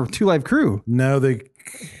rating for 2 Live Crew. No, I think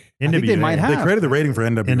they might have. They created the rating for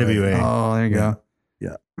NWA. Oh, there you go.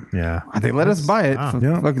 Yeah. They let us buy it.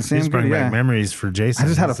 Fucking Sam He's bringing Goody, back memories for Jason. I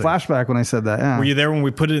just had a flashback when I said that. Yeah. Were you there when we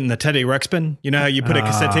put it in the Teddy Rex bin? You know how you put a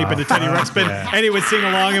cassette tape in the Teddy Rex bin, and he would sing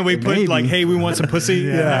along, and we put like, "Hey, we want some pussy,"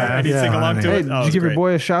 and he'd sing along to it. Did you give your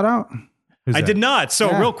boy a shout out? Who's I that? did not.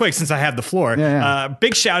 So real quick, since I have the floor,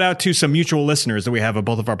 big shout out to some mutual listeners that we have of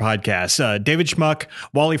both of our podcasts, David Schmuck,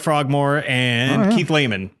 Wally Frogmore, and Keith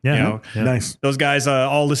Lehman. Yeah. Nice. Those guys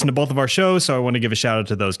all listen to both of our shows, so I want to give a shout out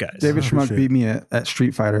to those guys. David Schmuck beat me at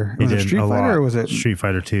Street Fighter. He Was it did Street a Fighter lot. or was it Street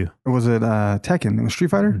Fighter 2? Or was it Tekken? It was Street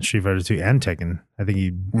Fighter? Street Fighter 2 and Tekken. I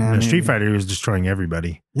think Street Fighter, he was destroying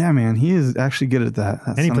everybody. Yeah, man. He is actually good at that.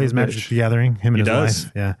 And he plays Magic the Gathering, him and his does.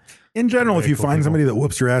 wife. Yeah. In general, if you cool find people. somebody that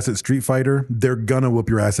whoops your ass at Street Fighter, they're gonna whoop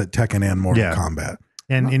your ass at Tekken and Mortal Yeah. Kombat.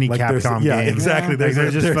 And any Like there's- Capcom yeah, game. exactly. Like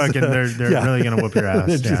they're just fucking, they're really going to whoop your ass.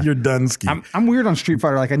 They're just, You're done ski. I'm weird on Street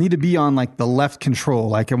Fighter. Like I need to be on like the left control.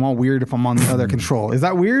 Like I'm all weird if I'm on the other control. Is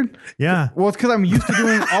that weird? Yeah. Well, it's because I'm used to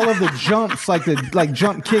doing all of the jumps, like the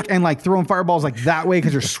jump kick and like throwing fireballs like that way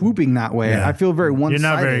because you're swooping that way. Yeah. I feel very one-sided.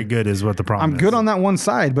 You're not very good is what the problem I'm is. good on that one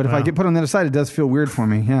side, but if I get put on the other side, it does feel weird for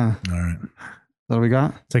me. Yeah. All right. Is that what we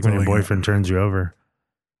got? It's like when your boyfriend turns you over.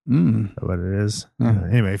 Mm. Is that what it is?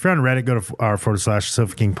 Anyway, if you're on Reddit, go to our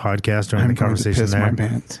 /Sofa King podcast during the conversation piss there. my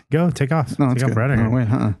pants. Go, take off. No, take it's off good. right No, here. wait,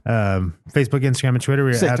 Facebook, Instagram, and Twitter.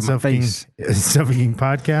 We're Say it at to my Sofa King, face. Sofa King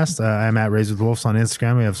Podcast. I'm at Raised with Wolves on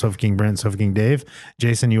Instagram. We have Sofa King Brent, Sofa King Dave.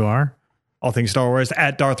 Jason, you are? All Things Star Wars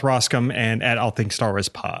at Darth Roscom and at All Things Star Wars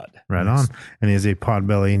Pod. Right on. And he is a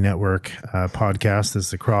Podbelly Network podcast. This is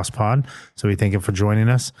the Cross Pod. So we thank him for joining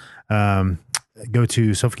us. Go to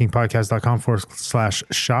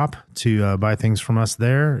sofakingpodcast.com/shop to buy things from us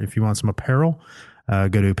there. If you want some apparel, go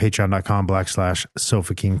to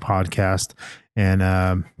patreon.com/Sofa King Podcast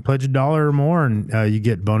and pledge $1 or more, and you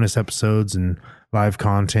get bonus episodes and live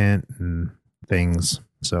content and things.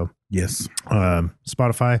 So yes,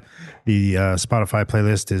 Spotify. The Spotify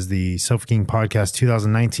playlist is the Sofa King Podcast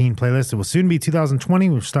 2019 playlist. It will soon be 2020.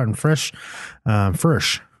 We're starting fresh.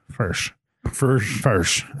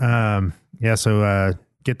 Yeah, so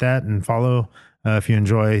get that and follow if you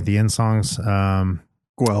enjoy the end songs.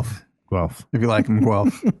 Guelph. Guelph. If you like them,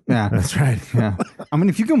 Guelph. Yeah. That's right. Yeah. I mean,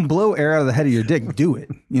 if you can blow air out of the head of your dick, do it.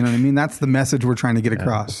 You know what I mean? That's the message we're trying to get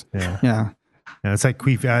across. Yeah. Yeah. Yeah, it's like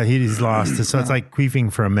queef. He's lost. So it's like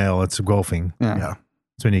queefing for a male. It's golfing. Yeah.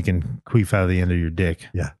 It's when you can queef out of the end of your dick.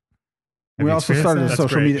 Yeah. We also started a That's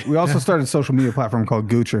social great. media. We also started a social media platform called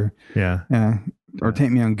Goocher. Yeah. Yeah. Or Take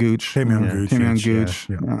Me on Gooch. Take Me on Yeah. Gooch. Take Me on Yeah. Gooch.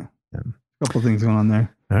 Yeah. Yeah. A couple of things going on there.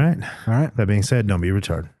 All right. All right. That being said, don't be a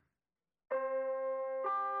retard.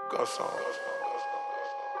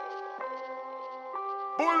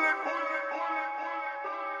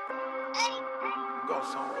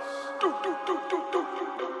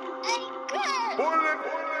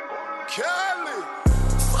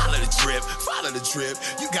 Follow the drip.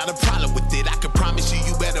 You got a problem with it? I can promise you,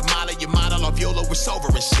 you better monitor your model off YOLO with sober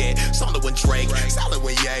and shit. Solid one Drake, solid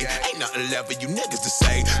one Ye. Ain't nothing left for you niggas to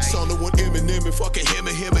say. Solid one Eminem and fucking him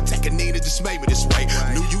and taking Nina just made me this way.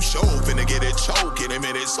 Knew you show finna get it choking. A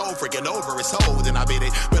minute so freaking over it's old and I bit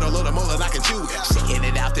it, but a little more than I can chew. Shaking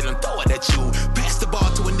it out, then I'm throwing at you. Pass the ball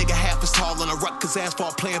to a nigga half as tall on a Rutgers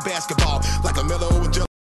asphalt playing basketball like a mellow and